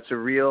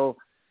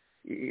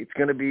 it's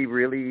going to be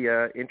really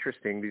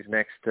interesting these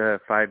next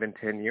 5 and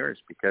 10 years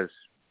because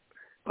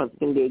it's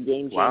going to be a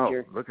game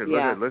changer.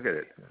 Wow, look at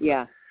it.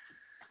 Yeah.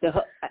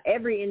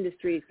 Every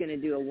industry is going to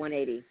do a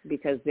 180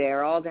 because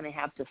they're all going to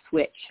have to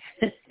switch.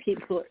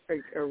 People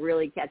are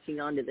really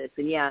catching on to this.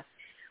 And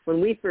when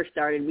we first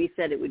started, we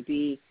said it would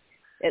be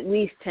at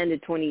least 10 to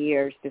 20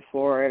 years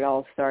before it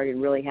all started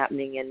really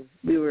happening. And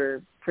we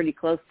were pretty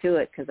close to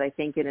it because I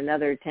think in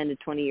another 10 to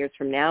 20 years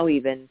from now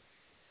even,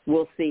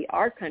 we'll see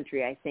our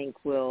country, I think,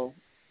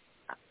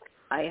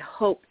 I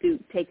hope to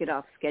take it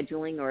off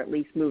scheduling or at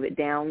least move it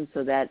down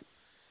so that,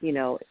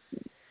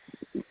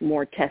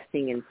 more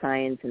testing and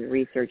science and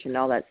research and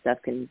all that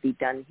stuff can be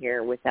done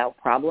here without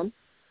problem.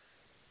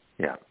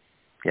 Yeah.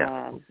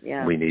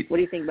 We need. What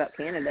do you think about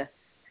Canada?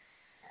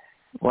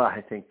 Well,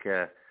 I think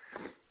I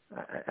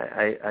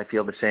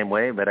feel the same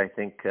way, but I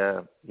think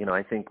I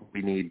think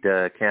we need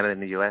Canada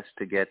and the U.S.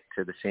 to get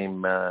to the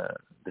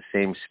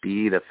same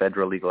speed of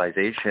federal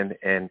legalization,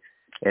 and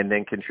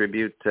then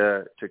contribute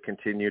to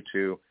continue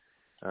to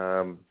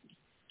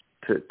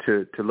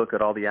look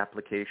at all the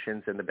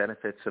applications and the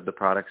benefits of the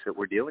products that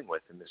we're dealing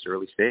with in this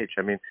early stage.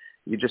 I mean,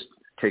 you just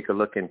take a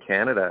look in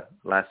Canada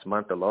last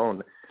month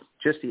alone,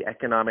 just the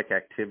economic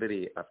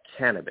activity of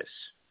cannabis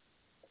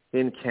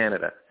in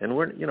Canada. And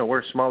we're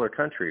a smaller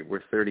country.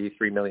 We're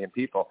 33 million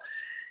people.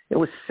 It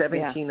was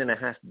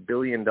 $17.5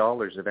 billion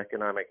of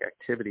economic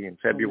activity in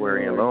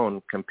February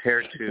alone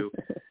compared to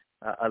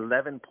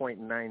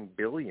 $11.9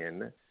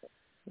 billion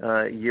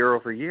year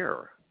over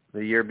year,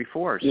 the year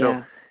before.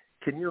 So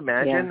can you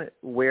imagine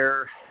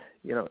where,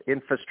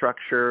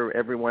 infrastructure,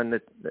 everyone,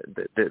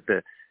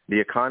 the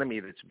economy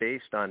that's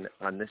based on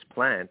this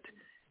plant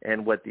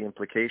and what the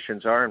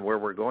implications are and where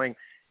we're going?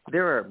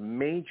 There are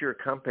major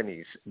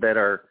companies that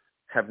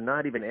have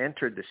not even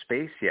entered the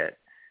space yet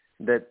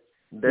that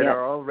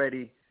are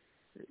already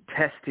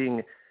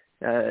testing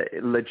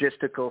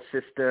logistical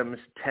systems,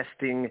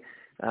 testing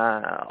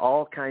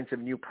all kinds of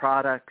new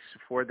products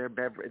for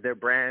their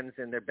brands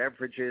and their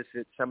beverages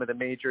at some of the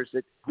majors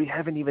that we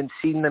haven't even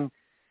seen them.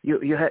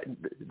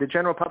 The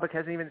general public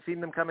hasn't even seen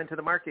them come into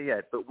the market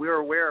yet, but we're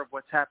aware of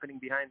what's happening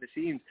behind the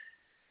scenes.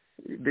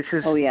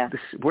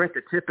 We're at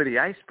the tip of the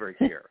iceberg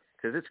here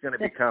because it's going to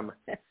become.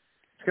 It's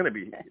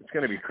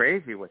going to be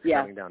crazy what's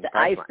coming down the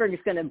pipeline. The iceberg is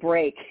going to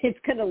break. It's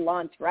going to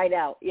launch right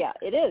out. Yeah,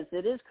 it is.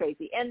 It is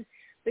crazy. And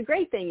the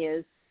great thing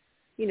is,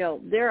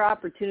 there are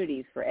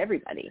opportunities for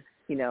everybody,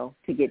 to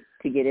get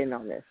in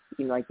on this.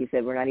 Like you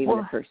said, we're not even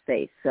at first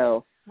base.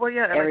 So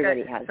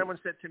everybody has. Someone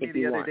said to me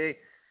the other day,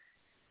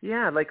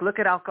 look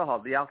at alcohol,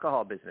 the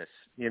alcohol business.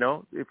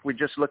 If we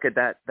just look at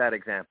that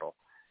example,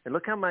 and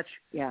look how much,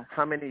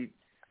 how many,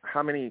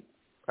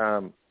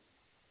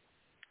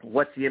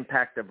 what's the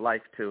impact of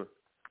life to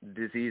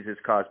diseases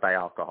caused by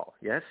alcohol,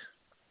 yes?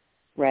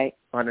 Right.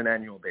 On an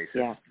annual basis.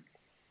 Yeah.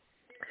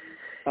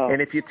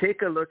 And if you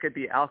take a look at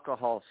the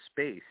alcohol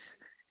space,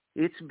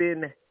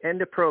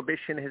 end of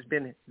prohibition has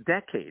been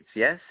decades,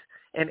 yes?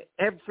 And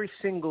every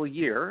single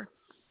year,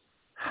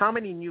 how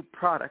many new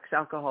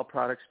alcohol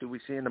products do we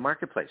see in the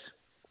marketplace?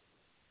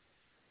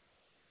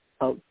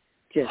 Oh,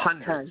 just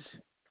hundreds.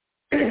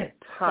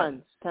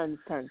 Tons,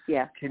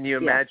 yeah. Can you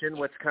imagine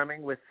what's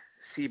coming with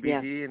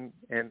CBD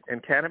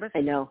and cannabis?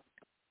 I know.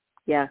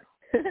 Yeah.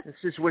 This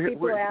is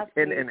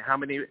and how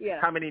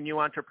many new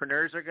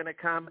entrepreneurs are going to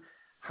come?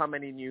 How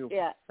many new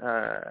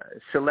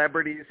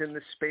celebrities in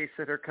the space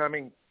that are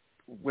coming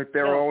with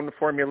their own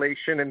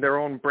formulation and their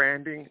own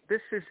branding?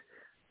 This is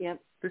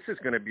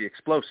going to be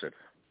explosive.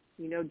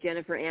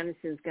 Jennifer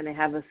Aniston's going to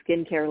have a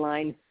skincare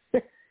line.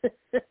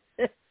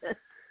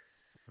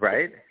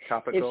 Right?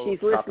 Topical if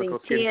she's listening,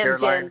 skincare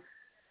line.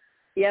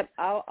 Yep,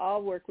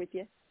 I'll work with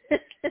you.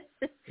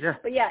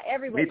 But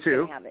everybody's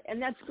going to have it,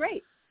 and that's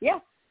great. Yeah.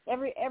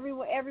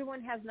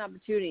 Everyone has an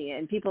opportunity,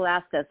 and people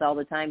ask us all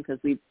the time because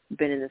we've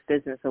been in this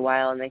business a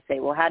while, and they say,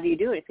 "Well, how do you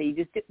do it?" I say,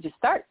 "You just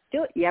start,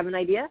 do it. You have an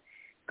idea,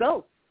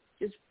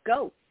 just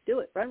go, do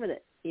it, run with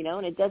it."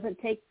 And it doesn't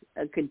take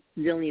 $1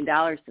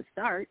 gazillion to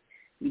start.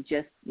 You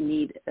just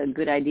need a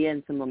good idea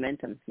and some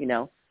momentum, you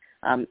know.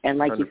 And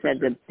like 100%. You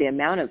said, the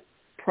amount of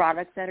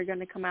products that are going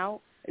to come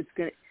out, it's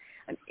going to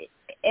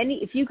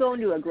if you go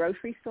into a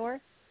grocery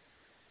store,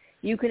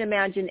 you can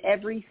imagine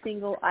every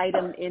single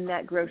item in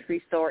that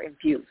grocery store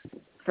infused,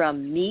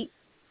 from meat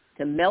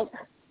to milk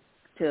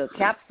to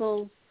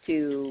capsules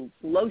to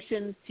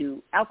lotions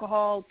to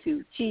alcohol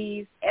to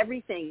cheese.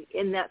 Everything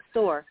in that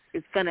store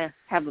is going to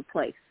have a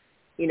place,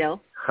 you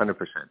know? 100%.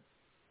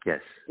 Yes.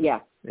 Yeah.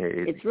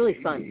 It's really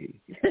fun.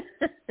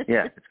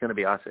 Yeah, it's going to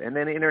be awesome. And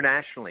then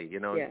internationally, you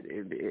know,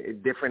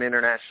 different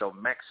international,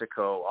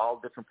 Mexico, all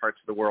different parts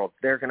of the world,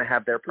 they're going to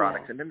have their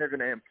products. And then they're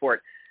going to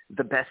import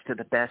the best of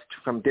the best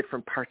from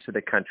different parts of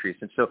the countries.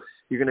 And so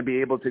you're going to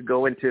be able to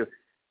go into,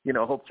 you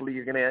know, hopefully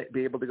you're going to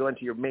be able to go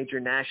into your major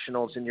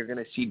nationals and you're going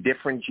to see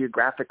different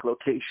geographic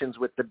locations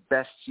with the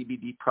best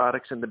CBD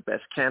products and the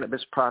best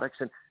cannabis products.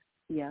 And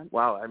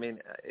wow, I mean,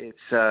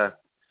 it's,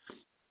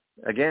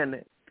 again,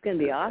 it's going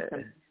to be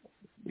awesome.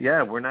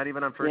 Yeah, we're not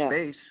even on first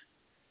base.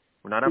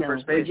 We're not on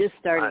first base. We're just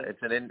starting.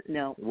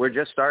 We're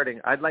just starting.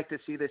 I'd like to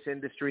see this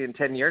industry in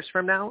 10 years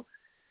from now,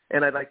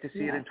 and I'd like to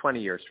see it in 20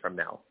 years from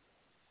now.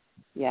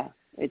 Yeah,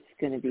 it's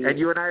going to be And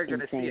you and I are going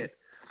to see it.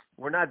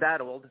 We're not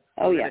that old.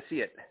 We're going to see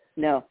it.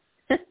 No.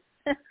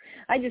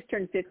 I just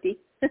turned 50.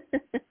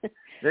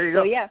 There you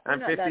go. So, yeah,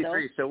 I'm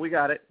 53, so we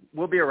got it.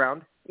 We'll be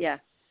around. Yeah.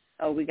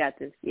 Oh, we got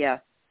this. Yeah.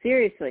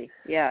 Seriously.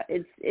 Yeah,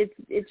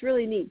 it's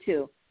really neat,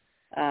 too,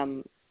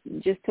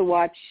 just to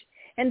watch.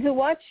 And to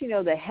watch, you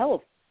know, the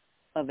health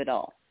of it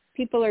all.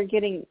 People are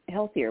getting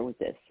healthier with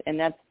this, and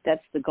that's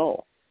the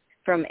goal.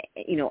 From,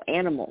 you know,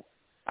 animals.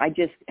 I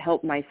just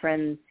helped my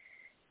friend,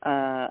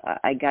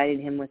 I guided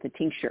him with a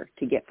tincture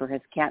to get for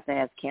his cat that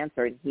has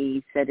cancer, and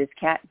he said his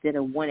cat did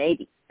a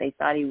 180. They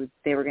thought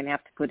they were going to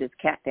have to put his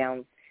cat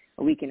down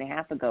a week and a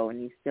half ago,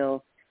 and he's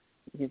still,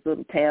 his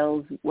little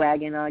tail's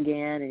wagging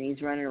again, and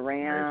he's running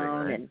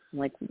around, and I'm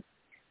like,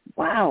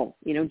 wow,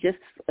 you know, just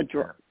a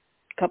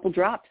couple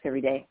drops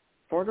every day.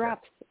 4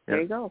 drops. There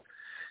you go.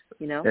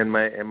 You know. And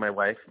my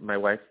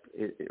wife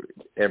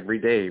every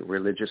day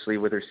religiously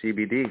with her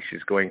CBD.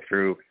 She's going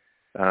through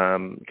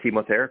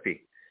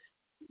chemotherapy.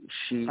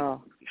 She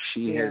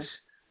has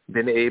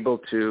been able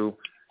to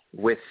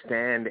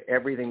withstand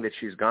everything that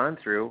she's gone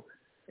through,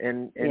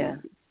 and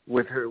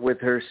with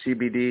her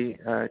CBD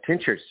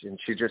tinctures, and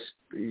she just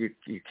you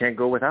can't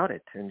go without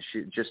it, and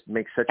she just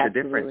makes such a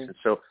difference. And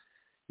so,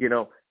 you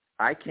know,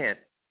 I can't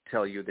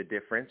tell you the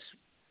difference.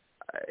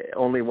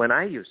 Only when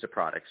I use the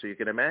product. So you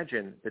can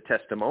imagine the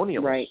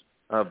testimonials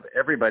of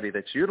everybody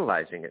that's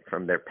utilizing it,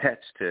 from their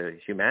pets to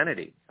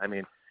humanity. I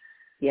mean,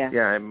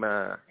 I'm,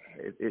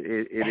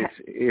 it is,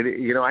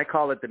 you know, I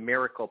call it the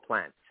miracle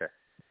plant.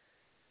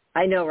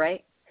 I know,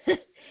 right?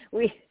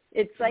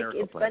 It's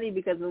funny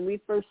because when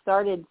we first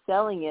started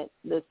selling it,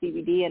 the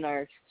CBD in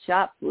our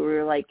shop,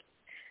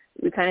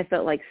 we kind of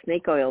felt like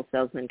snake oil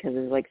salesmen, because it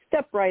was like,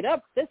 step right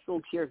up, this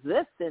will cure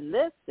this and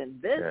this and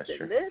this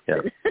and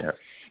this.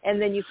 And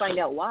then you find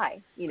out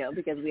why, you know,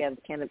 because we have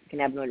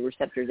cannabinoid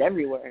receptors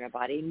everywhere in our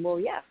body. And well,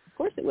 yeah, of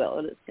course it will.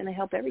 It's going to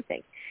help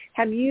everything.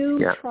 Have you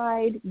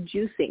tried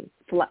juicing,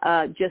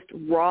 just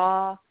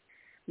raw,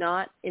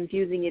 not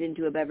infusing it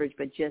into a beverage,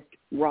 but just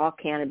raw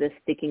cannabis,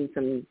 sticking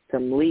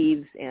some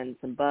leaves and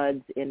some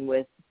buds in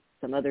with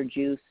some other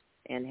juice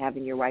and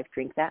having your wife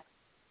drink that?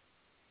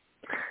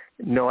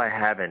 No, I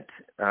haven't,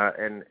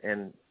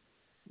 and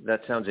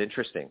that sounds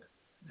interesting.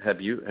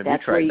 Have you tried that?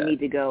 That's where you need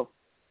to go.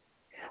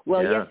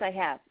 Well, yes, I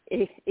have.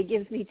 It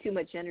gives me too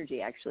much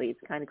energy, actually. It's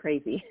kind of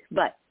crazy,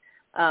 but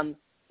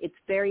it's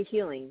very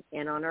healing.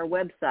 And on our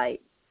website,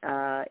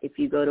 if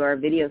you go to our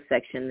video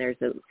section, there's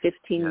a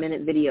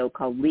 15-minute video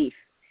called Leaf.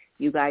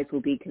 You guys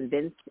will be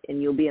convinced, and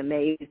you'll be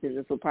amazed, and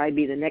this will probably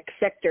be the next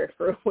sector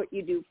for what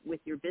you do with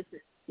your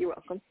business. You're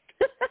welcome.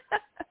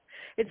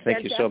 It's Thank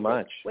fantastic. you so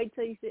much. Wait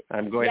till you see.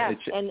 I'm going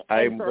to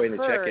I'm going to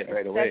check it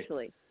right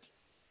away.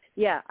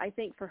 Yeah, I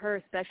think for her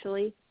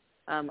especially,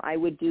 I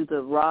would do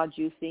the raw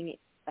juicing,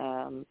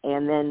 and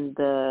then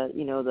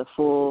the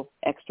full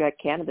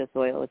extract cannabis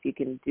oil, if you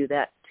can do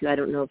that too. I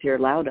don't know if you're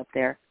allowed up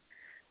there,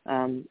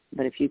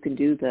 but if you can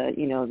do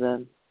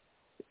the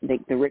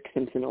Rick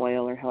Simpson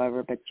oil or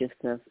however, but just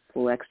the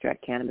full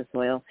extract cannabis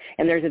oil.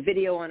 And there's a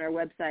video on our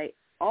website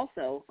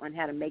also on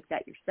how to make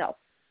that yourself.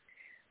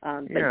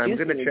 I'm going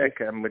to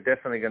check. I'm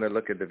definitely going to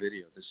look at the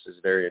video. This is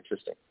very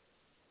interesting.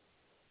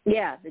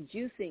 Yeah, the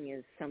juicing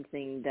is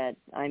something that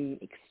I'm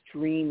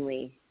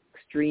extremely,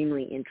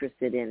 extremely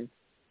interested in.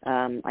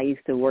 I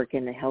used to work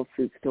in a health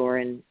food store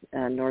in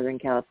Northern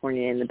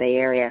California in the Bay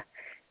Area,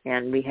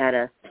 and we had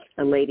a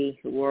lady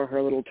who wore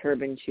her little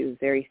turban. She was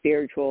very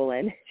spiritual,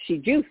 and she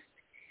juiced,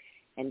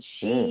 and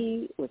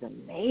she was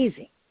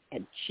amazing.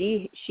 And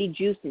she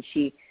juiced, and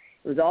it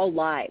was all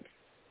live.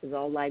 It was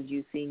all live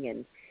juicing,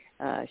 and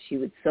she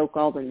would soak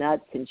all the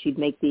nuts, and she'd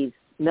make these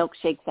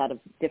milkshakes out of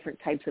different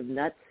types of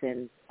nuts,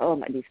 and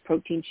these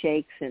protein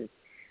shakes, and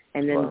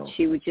then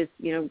she would just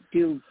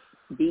do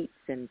beets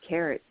and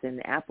carrots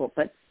and apple,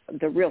 but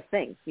the real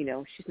thing,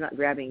 she's not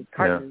grabbing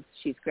cartons,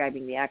 she's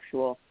grabbing the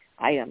actual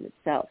item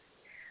itself.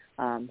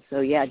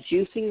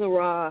 Juicing the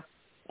raw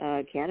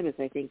cannabis,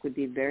 I think, would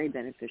be very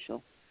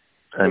beneficial.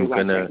 I'm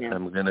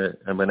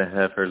gonna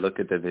have her look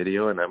at the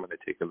video, and I'm gonna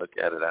take a look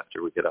at it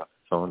after we get off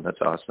the phone.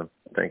 That's awesome.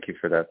 Thank you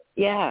for that.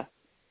 Yeah.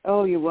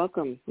 Oh, you're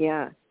welcome.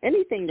 Yeah.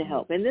 Anything to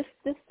help. And this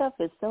stuff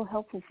is so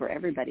helpful for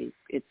everybody.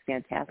 It's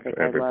fantastic.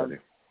 I love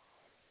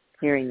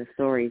hearing the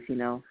stories,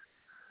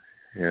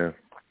 Yeah.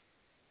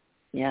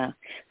 Yeah.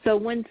 So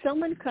when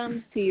someone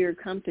comes to your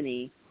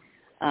company,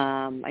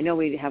 I know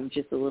we have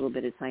just a little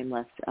bit of time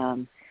left,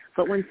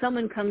 but when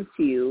someone comes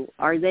to you,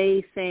 are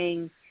they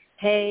saying,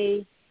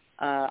 hey,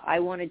 I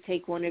want to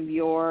take one of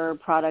your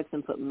products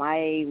and put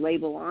my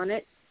label on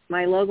it,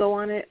 my logo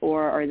on it,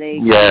 or are they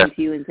coming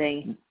to you and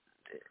saying,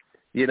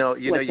 you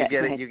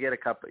get a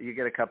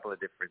couple of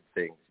different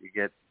things. You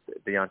get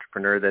the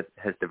entrepreneur that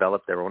has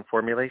developed their own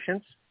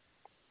formulations.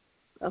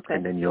 Okay.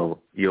 And then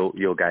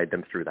you'll guide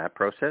them through that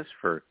process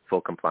for full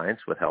compliance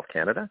with Health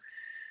Canada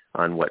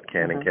on what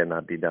can and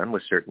cannot be done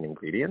with certain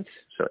ingredients.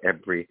 So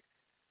every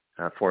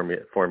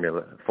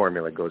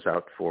formula goes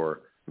out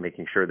for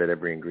making sure that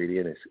every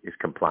ingredient is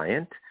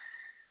compliant.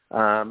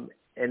 And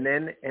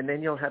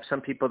then you'll have some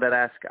people that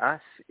ask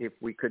us if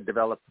we could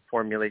develop a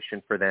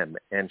formulation for them.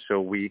 And so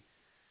we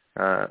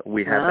have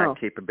that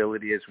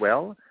capability as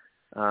well.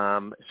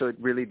 So it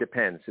really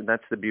depends. And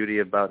that's the beauty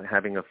about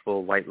having a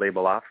full white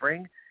label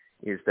offering,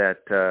 is that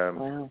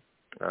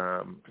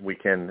we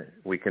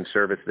can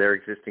service their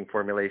existing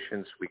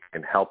formulations. We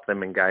can help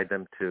them and guide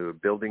them to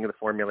building the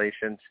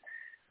formulations.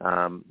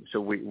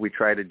 So we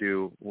try to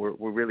do,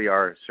 we really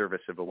are a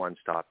service of a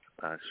one-stop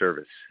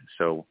service.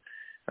 So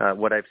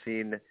what I've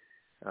seen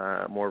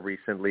more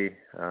recently,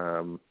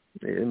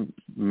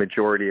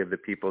 majority of the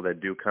people that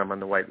do come on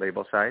the white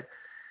label side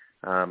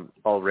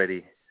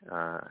already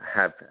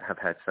have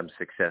had some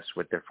success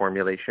with their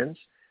formulations.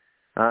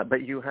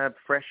 But you have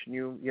fresh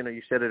new,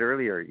 you said it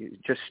earlier, you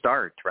just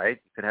start,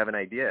 right? You could have an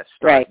idea,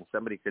 and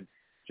somebody could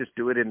just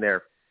do it in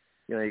their,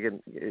 you get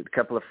a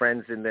couple of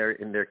friends in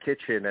their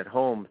kitchen at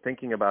home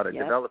thinking about it,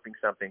 developing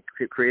something,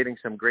 creating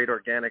some great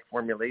organic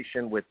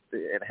formulation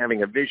and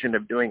having a vision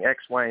of doing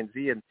X, Y, and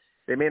Z. And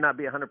they may not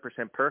be 100%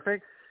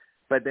 perfect,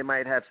 but they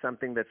might have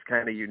something that's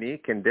kind of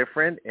unique and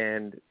different.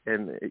 And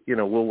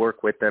we'll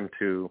work with them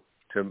to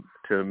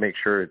make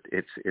sure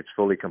it's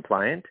fully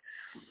compliant.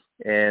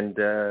 And,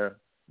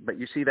 but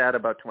you see that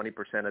about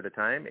 20% of the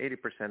time.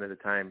 80% of the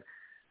time,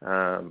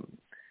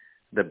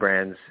 the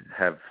brands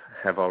have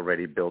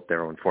already built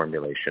their own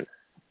formulation.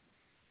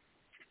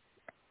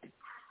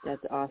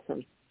 That's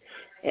awesome.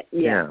 That's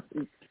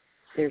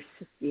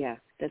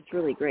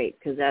really great,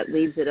 because that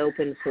leaves it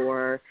open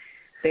for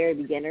very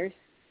beginners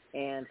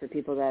and for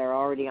people that are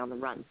already on the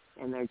run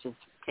and they're just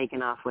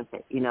taking off with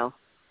it,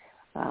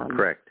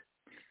 Correct.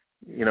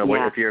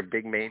 If you're a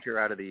big major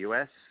out of the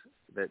U.S.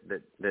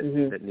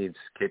 that needs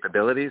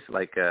capabilities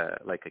like a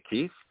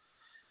Keith,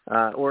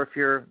 or if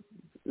you're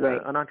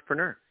an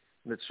entrepreneur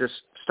that's just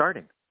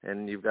starting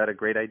and you've got a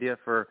great idea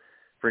for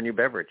a new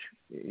beverage,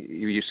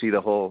 you see the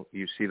whole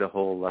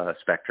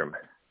spectrum.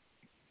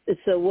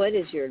 So what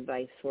is your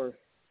advice for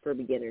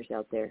beginners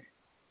out there?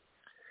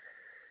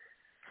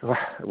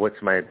 What's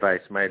my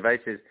advice? My advice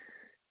is,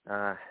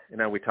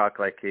 we talk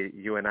like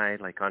you and I,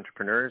 like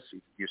entrepreneurs.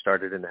 You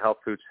started in the health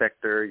food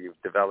sector.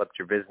 You've developed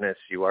your business.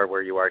 You are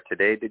where you are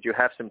today. Did you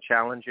have some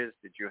challenges?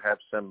 Did you have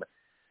some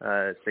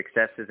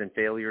successes and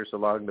failures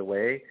along the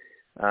way?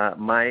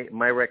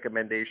 My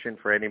recommendation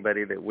for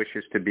anybody that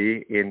wishes to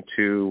be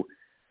into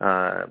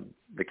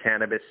the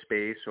cannabis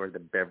space or the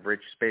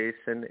beverage space,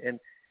 and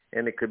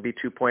it could be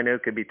 2.0,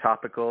 it could be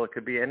topical, it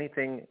could be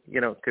anything,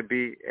 it could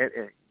be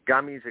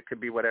gummies, it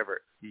could be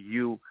whatever.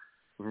 You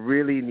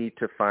really need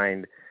to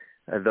find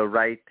the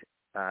right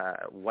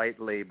white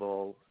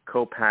label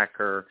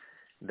co-packer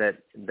that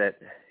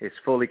is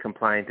fully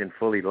compliant and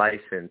fully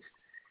licensed,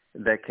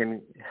 that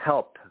can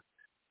help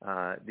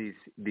these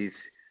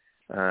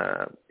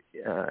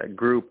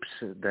groups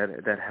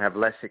that have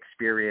less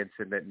experience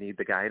and that need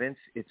the guidance.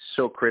 It's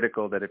so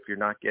critical that if you're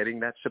not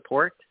getting that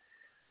support,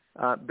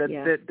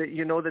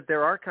 that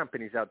there are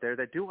companies out there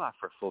that do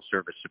offer full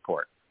service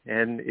support,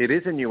 and it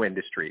is a new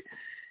industry.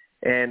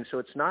 And so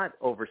it's not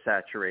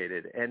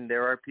oversaturated, and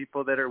there are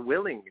people that are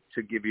willing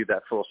to give you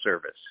that full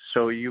service.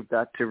 So you've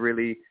got to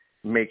really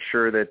make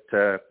sure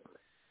that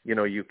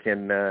you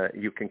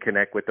can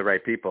connect with the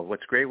right people.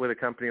 What's great with a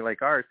company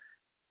like ours,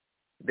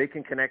 they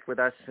can connect with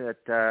us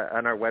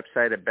on our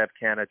website at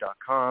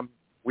BevCanna.com.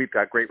 We've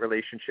got great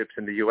relationships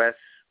in the U.S.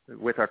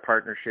 with our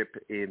partnership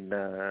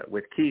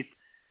with Keith.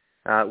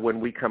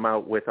 When we come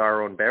out with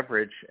our own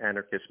beverage,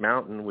 Anarchist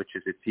Mountain, which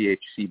is a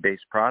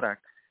THC-based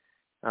product,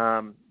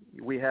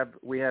 we have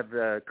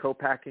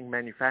co-packing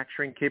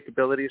manufacturing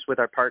capabilities with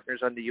our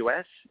partners on the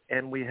U.S.,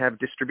 and we have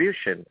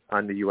distribution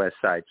on the U.S.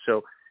 side.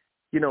 So,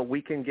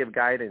 we can give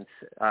guidance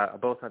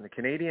both on the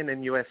Canadian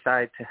and U.S.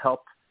 side to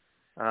help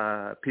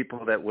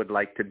people that would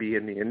like to be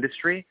in the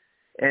industry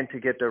and to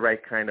get the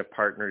right kind of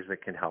partners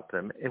that can help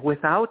them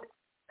without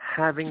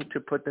having to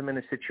put them in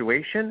a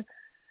situation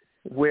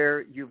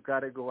where you've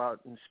got to go out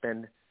and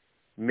spend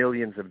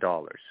millions of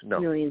dollars. No.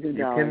 Millions of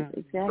dollars,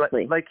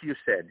 exactly. Like you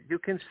said, you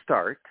can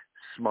start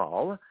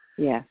small.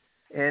 Yeah.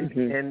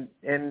 And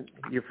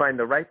you find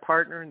the right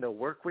partner, and they'll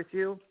work with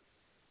you.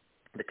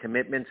 The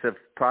commitments of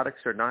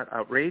products are not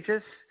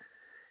outrageous,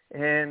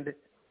 and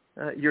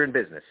you're in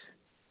business.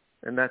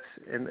 And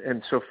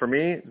so for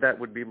me, that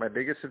would be my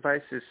biggest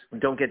advice: is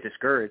don't get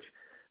discouraged.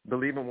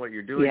 Believe in what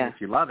you're doing.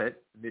 If you love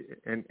it,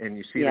 and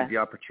you see the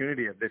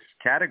opportunity of this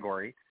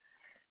category,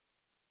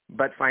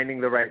 but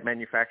finding the right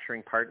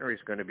manufacturing partner is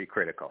going to be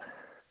critical.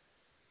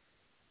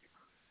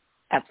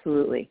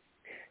 Absolutely.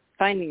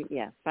 Finding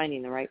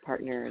the right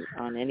partner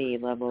on any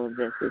level of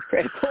this is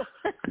critical.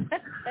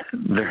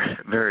 Very,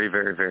 very,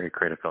 very, very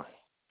critical.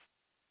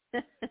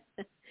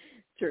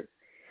 True.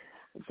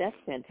 That's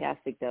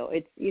fantastic, though.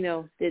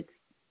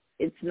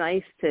 It's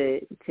nice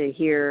to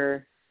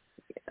hear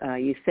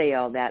you say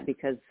all that,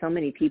 because so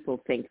many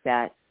people think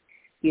that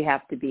you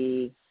have to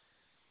be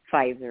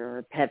Pfizer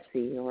or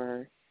Pepsi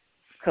or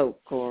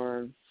Coke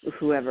or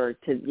whoever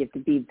you have to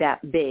be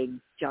that big,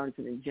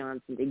 Johnson &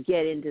 Johnson, to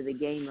get into the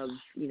game of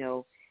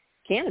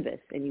cannabis,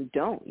 and you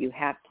don't. You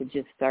have to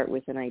just start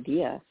with an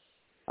idea.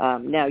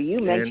 Now, you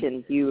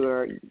mentioned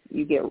go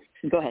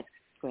ahead.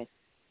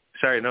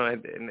 Sorry, no,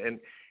 and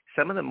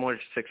some of the more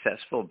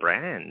successful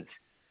brands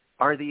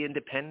are the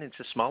independents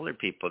of smaller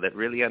people that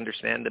really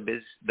understand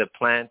the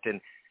plant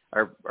and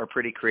are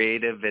pretty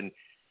creative, and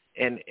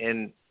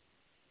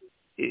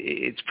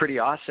it's pretty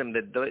awesome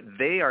that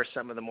they are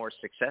some of the more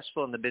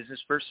successful in the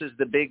business versus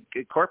the big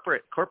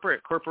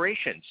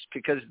corporations,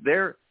 because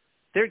they're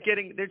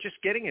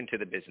just getting into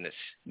the business.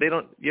 They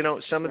don't,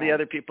 some of the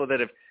other people that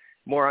have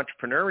more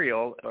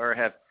entrepreneurial or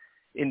have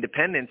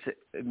independence,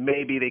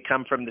 maybe they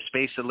come from the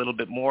space a little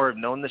bit more, have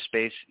known the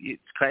space.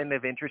 It's kind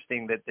of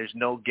interesting that there's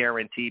no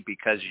guarantee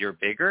because you're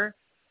bigger,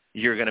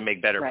 you're going to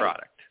make better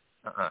product.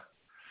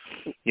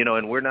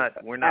 And we're not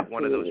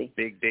one of those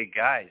big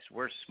guys.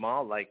 We're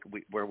small. Like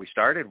where we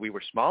started, we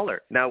were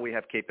smaller. Now we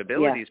have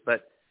capabilities,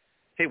 but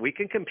hey, we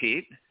can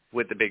compete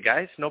with the big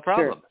guys, no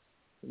problem. Sure.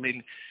 I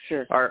mean,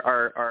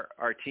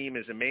 our team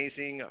is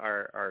amazing.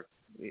 Our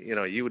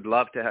you would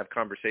love to have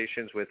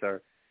conversations with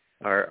our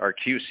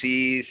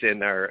QCs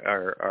and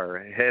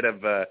our head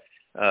of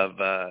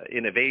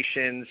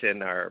innovations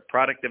and our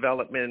product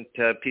development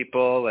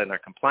people and our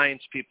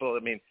compliance people.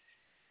 I mean,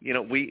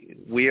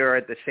 we are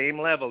at the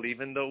same level,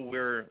 even though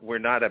we're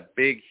not a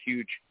big,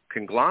 huge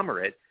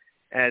conglomerate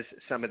as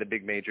some of the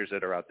big majors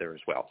that are out there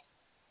as well.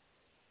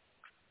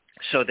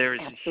 So there is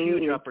a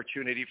huge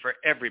opportunity for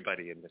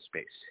everybody in this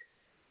space.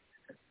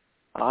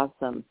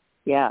 Awesome.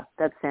 Yeah,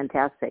 that's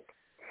fantastic.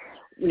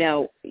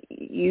 Now,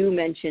 you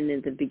mentioned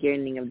at the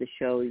beginning of the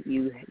show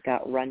you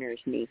got runner's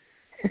knee.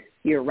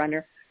 You're a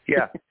runner?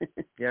 Yeah.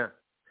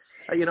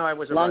 I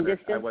was a Long runner.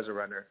 Distance? I was a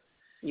runner.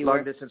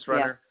 Long distance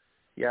runner.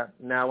 Yeah.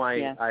 Now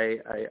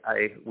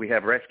we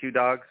have rescue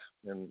dogs,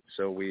 and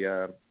so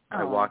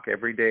I walk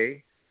every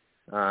day,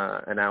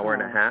 an hour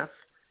and a half,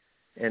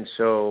 and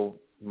so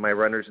my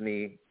runner's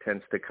knee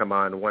tends to come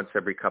on once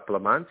every couple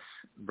of months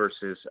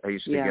versus I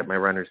used to get my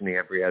runner's knee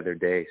every other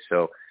day.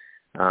 So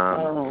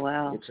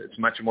it's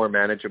much more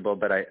manageable,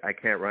 but I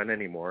can't run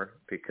anymore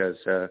because,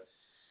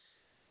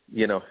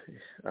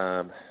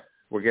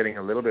 we're getting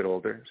a little bit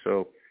older.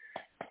 So,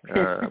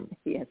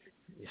 yes.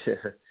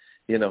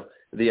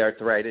 The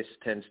arthritis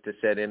tends to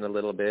set in a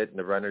little bit, and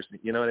the runners,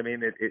 you know what I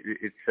mean?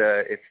 It's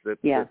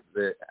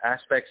the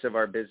aspects of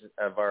our business,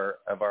 of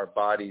our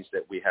bodies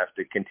that we have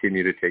to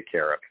continue to take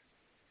care of.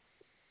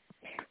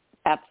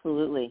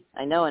 Absolutely.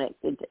 I know. And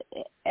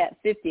at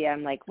 50,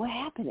 I'm like, what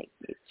happened?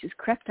 It just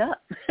crept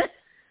up.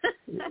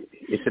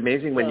 It's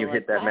amazing when you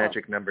hit that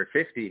magic number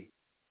 50,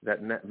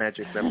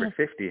 number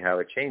 50, how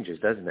it changes,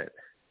 doesn't it?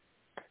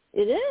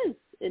 It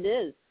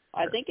is.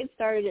 I think it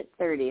started at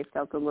 30. It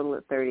felt a little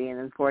at 30, and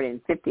then 40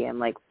 and 50. I'm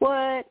like,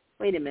 what?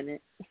 Wait a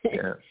minute.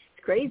 Yeah.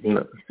 It's crazy.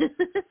 No.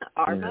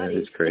 Our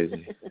bodies. It's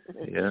crazy.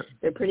 Yeah.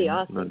 They're pretty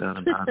awesome. No doubt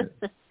about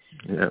it.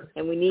 Yeah.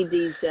 And we need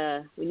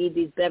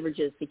these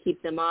beverages to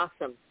keep them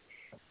awesome.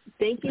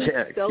 Thank you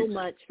so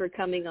much for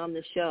coming on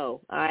the show.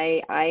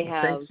 I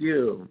have Thank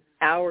you.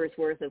 hours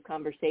worth of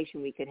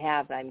conversation we could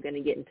have. I'm going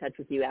to get in touch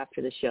with you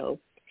after the show.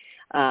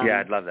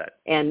 I'd love that.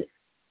 And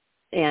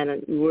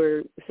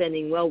we're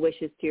sending well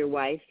wishes to your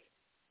wife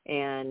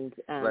and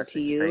to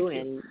you.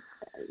 And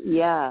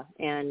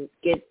and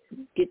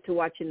get to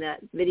watching that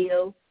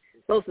video,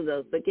 both of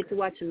those, but get to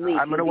watch them leave.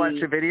 I'm going to watch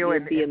the video,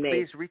 and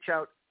please reach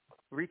out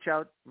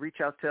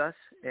to us.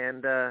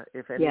 And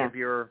if any of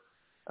your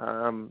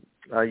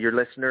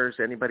listeners,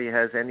 anybody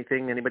has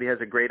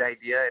a great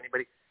idea,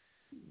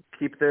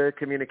 keep the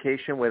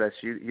communication with us.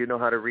 You know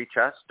how to reach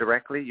us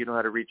directly. You know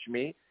how to reach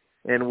me,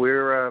 and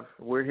we're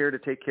here to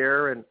take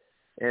care.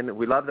 And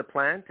we love the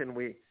plant, and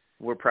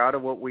we're proud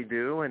of what we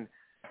do, and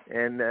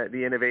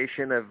the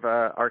innovation of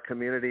our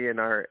community and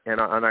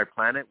on our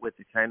planet with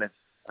the kind of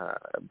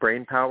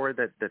brain power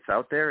that's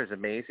out there is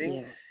amazing.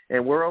 Yeah.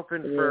 And we're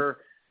open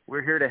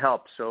we're here to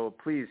help. So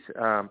please,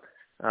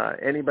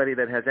 anybody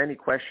that has any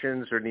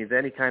questions or needs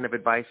any kind of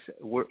advice,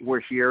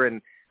 we're here.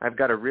 And I've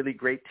got a really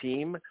great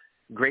team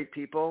great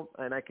people,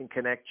 and I can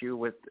connect you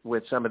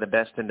with some of the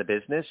best in the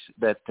business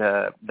that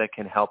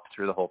can help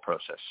through the whole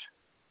process.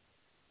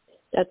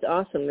 That's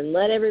awesome. And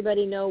let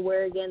everybody know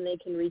where, again, they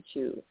can reach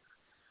you.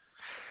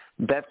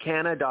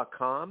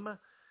 BevCanna.com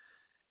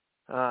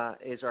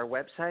is our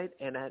website,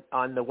 and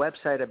on the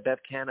website of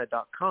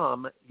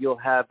BevCanna.com, you'll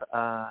have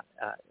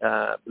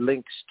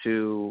links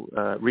to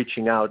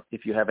reaching out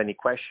if you have any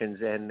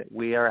questions. And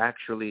we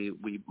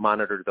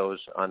monitor those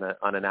on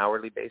an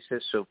hourly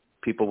basis, so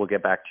people will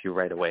get back to you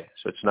right away.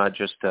 So it's not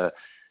just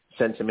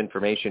send some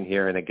information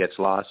here and it gets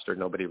lost or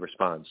nobody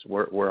responds.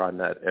 We're on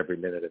that every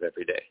minute of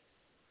every day.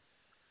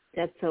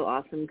 That's so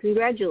awesome.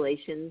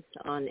 Congratulations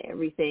on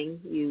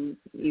everything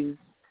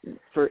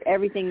for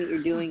everything that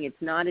you're doing.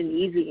 It's not an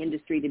easy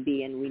industry to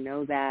be in. We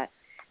know that.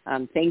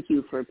 Thank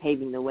you for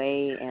paving the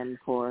way and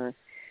for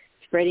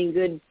spreading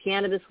good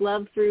cannabis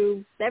love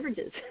through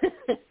beverages.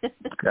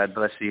 God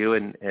bless you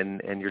and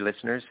your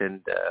listeners,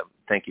 and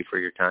thank you for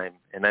your time.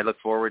 And I look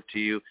forward to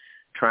you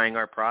trying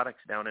our products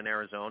down in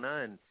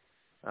Arizona. And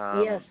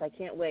yes, I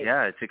can't wait.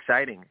 Yeah, it's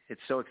exciting. It's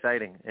so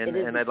exciting.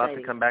 And I'd love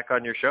to come back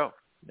on your show,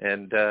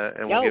 and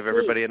we'll give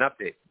everybody an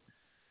update.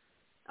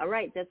 All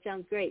right, that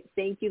sounds great.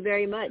 Thank you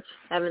very much.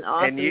 Have an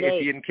awesome day.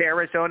 If you're in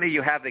Arizona,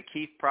 you have the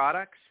Keith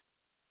products.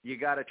 You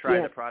got to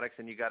try the products,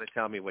 and you got to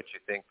tell me what you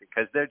think,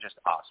 because they're just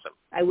awesome.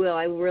 I will.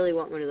 I really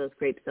want one of those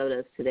grape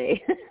sodas today.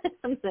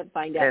 I'm going to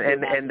find out.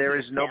 And there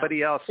is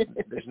nobody else.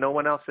 There's no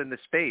one else in the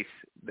space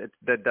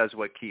that does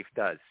what Keith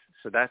does.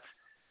 So that's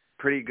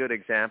a pretty good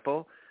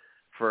example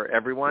for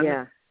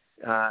everyone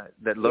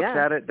that looks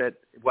at it, that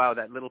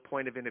little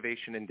point of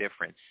innovation and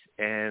difference.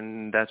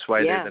 And that's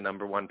why they're the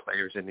number one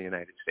players in the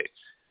United States.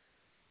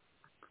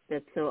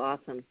 That's so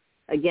awesome.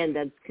 Again,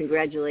 that's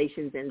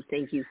congratulations, and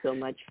thank you so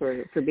much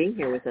for being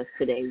here with us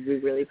today. We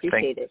really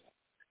appreciate it.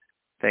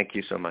 Thank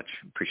you so much.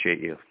 Appreciate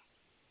you.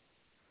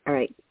 All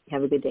right.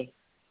 Have a good day.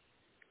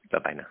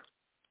 Bye-bye now.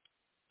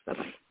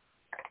 Bye-bye.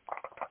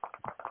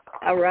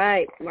 All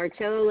right.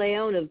 Marcello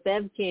Leone of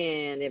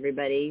BevCanna,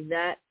 everybody.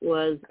 That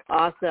was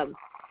awesome.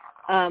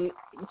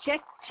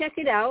 Check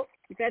it out,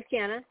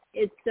 BevCanna.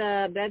 It's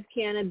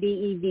BevCanna,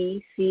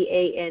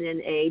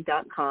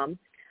 BevCanna.com.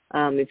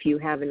 If you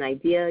have an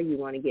idea, you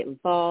want to get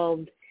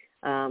involved,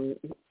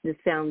 this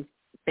sounds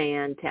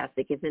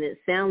fantastic. If it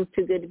sounds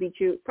too good to be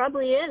true, it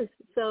probably is.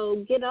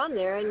 So get on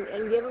there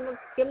and give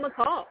them a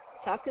call.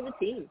 Talk to the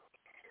team.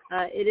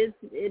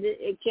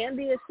 It can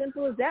be as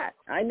simple as that.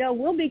 I know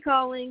we'll be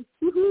calling.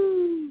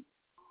 Woohoo!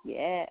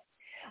 Yeah.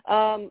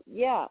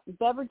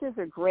 Beverages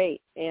are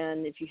great,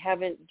 and if you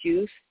haven't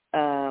juiced,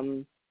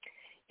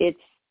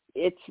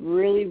 it's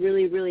really,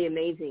 really, really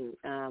amazing.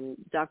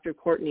 Dr.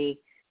 Courtney.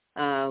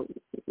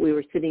 We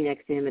were sitting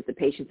next to him at the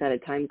Patients Out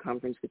of Time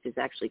conference, which is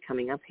actually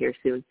coming up here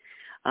soon.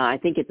 I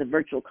think it's a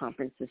virtual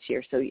conference this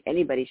year, so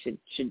anybody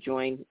should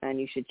join, and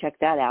you should check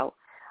that out.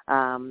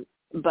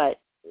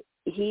 But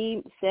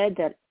he said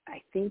that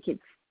I think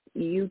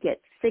you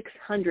get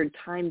 600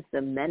 times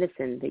the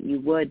medicine that you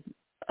would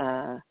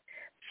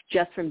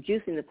just from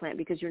juicing the plant,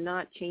 because you're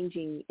not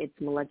changing its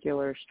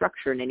molecular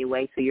structure in any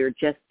way, so you're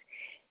just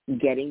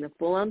getting the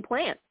full-on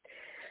plant.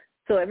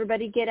 So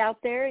everybody get out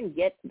there and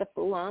get the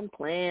full-on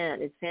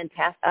plant. It's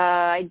fantastic.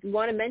 I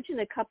want to mention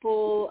a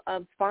couple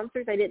of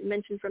sponsors I didn't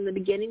mention from the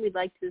beginning. We'd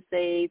like to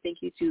say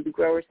thank you to the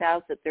Growers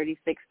House at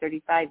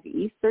 3635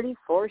 East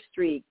 34th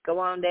Street. Go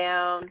on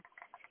down.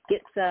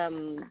 Get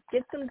some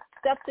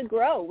stuff to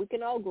grow. We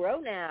can all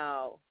grow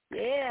now.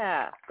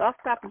 Yeah. Golf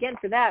clap again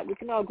for that. We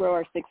can all grow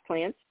our 6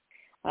 plants.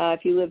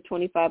 If you live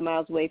 25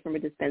 miles away from a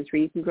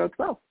dispensary, you can grow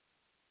 12.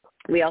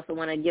 We also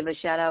want to give a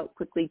shout-out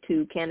quickly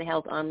to Canna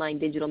Health Online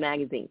Digital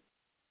Magazine.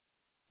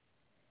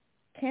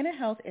 Canna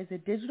Health is a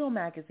digital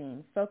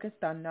magazine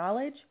focused on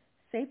knowledge,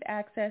 safe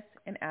access,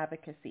 and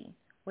advocacy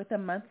with a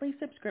monthly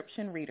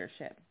subscription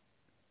readership.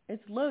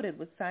 It's loaded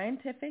with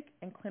scientific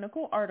and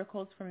clinical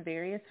articles from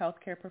various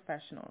healthcare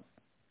professionals,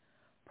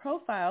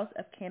 profiles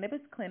of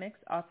cannabis clinics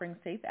offering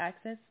safe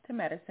access to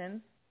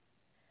medicines,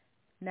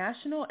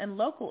 national and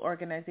local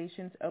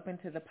organizations open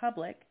to the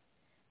public,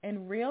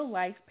 and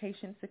real-life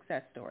patient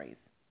success stories.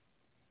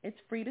 It's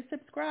free to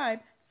subscribe,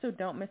 so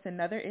don't miss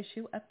another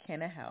issue of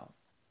Canna Health.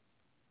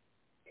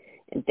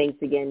 And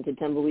thanks again to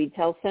Tumbleweeds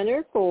Health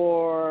Center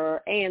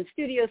and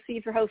Studio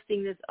C for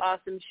hosting this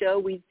awesome show,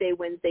 Weedsday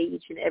Wednesday,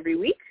 each and every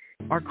week.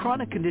 Are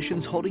chronic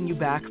conditions holding you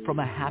back from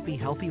a happy,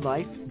 healthy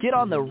life? Get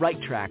on the right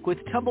track with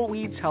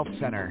Tumbleweeds Health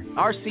Center.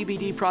 Our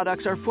CBD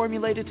products are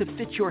formulated to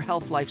fit your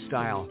health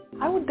lifestyle.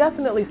 I would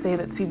definitely say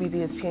that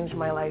CBD has changed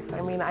my life.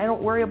 I mean, I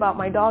don't worry about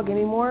my dog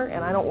anymore,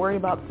 and I don't worry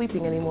about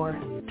sleeping anymore.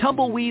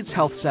 Tumbleweeds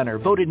Health Center,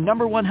 voted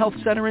 #1 health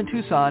center in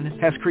Tucson,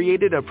 has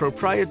created a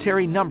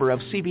proprietary number of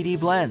CBD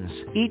blends,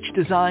 each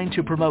designed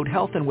to promote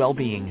health and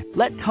well-being.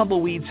 Let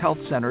Tumbleweeds Health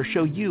Center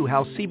show you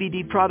how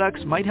CBD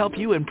products might help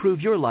you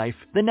improve your life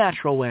the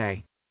natural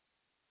way.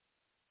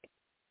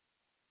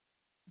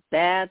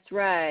 That's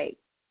right.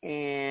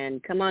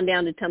 And come on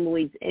down to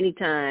Tumbleweeds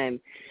anytime.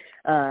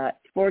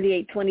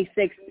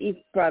 4826 East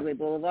Broadway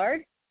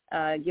Boulevard.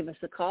 give us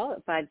a call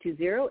at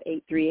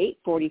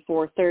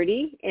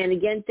 520-838-4430. And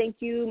again, thank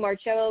you,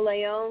 Marcello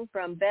Leone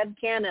from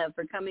BevCanna,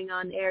 for coming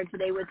on air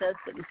today with us.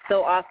 It was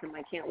so awesome.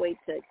 I can't wait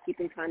to keep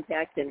in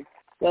contact, and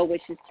well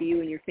wishes to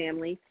you and your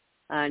family.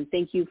 And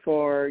thank you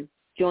for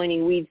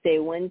joining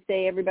Weedsday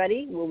Wednesday,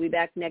 everybody. We'll be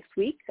back next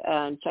week.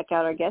 Check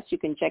out our guests. You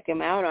can check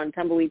them out on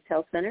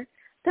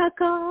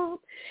tumbleweedshealthcenter.com.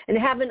 And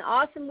have an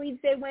awesome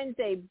Weedsday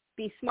Wednesday.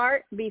 Be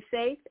smart, be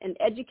safe, and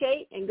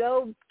educate, and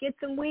go get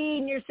some weed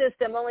in your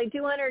system. Only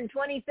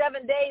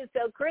 227 days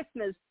till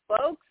Christmas,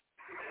 folks.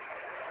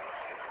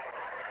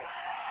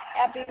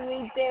 Happy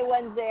Weedsday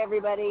Wednesday,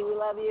 everybody. We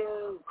love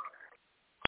you.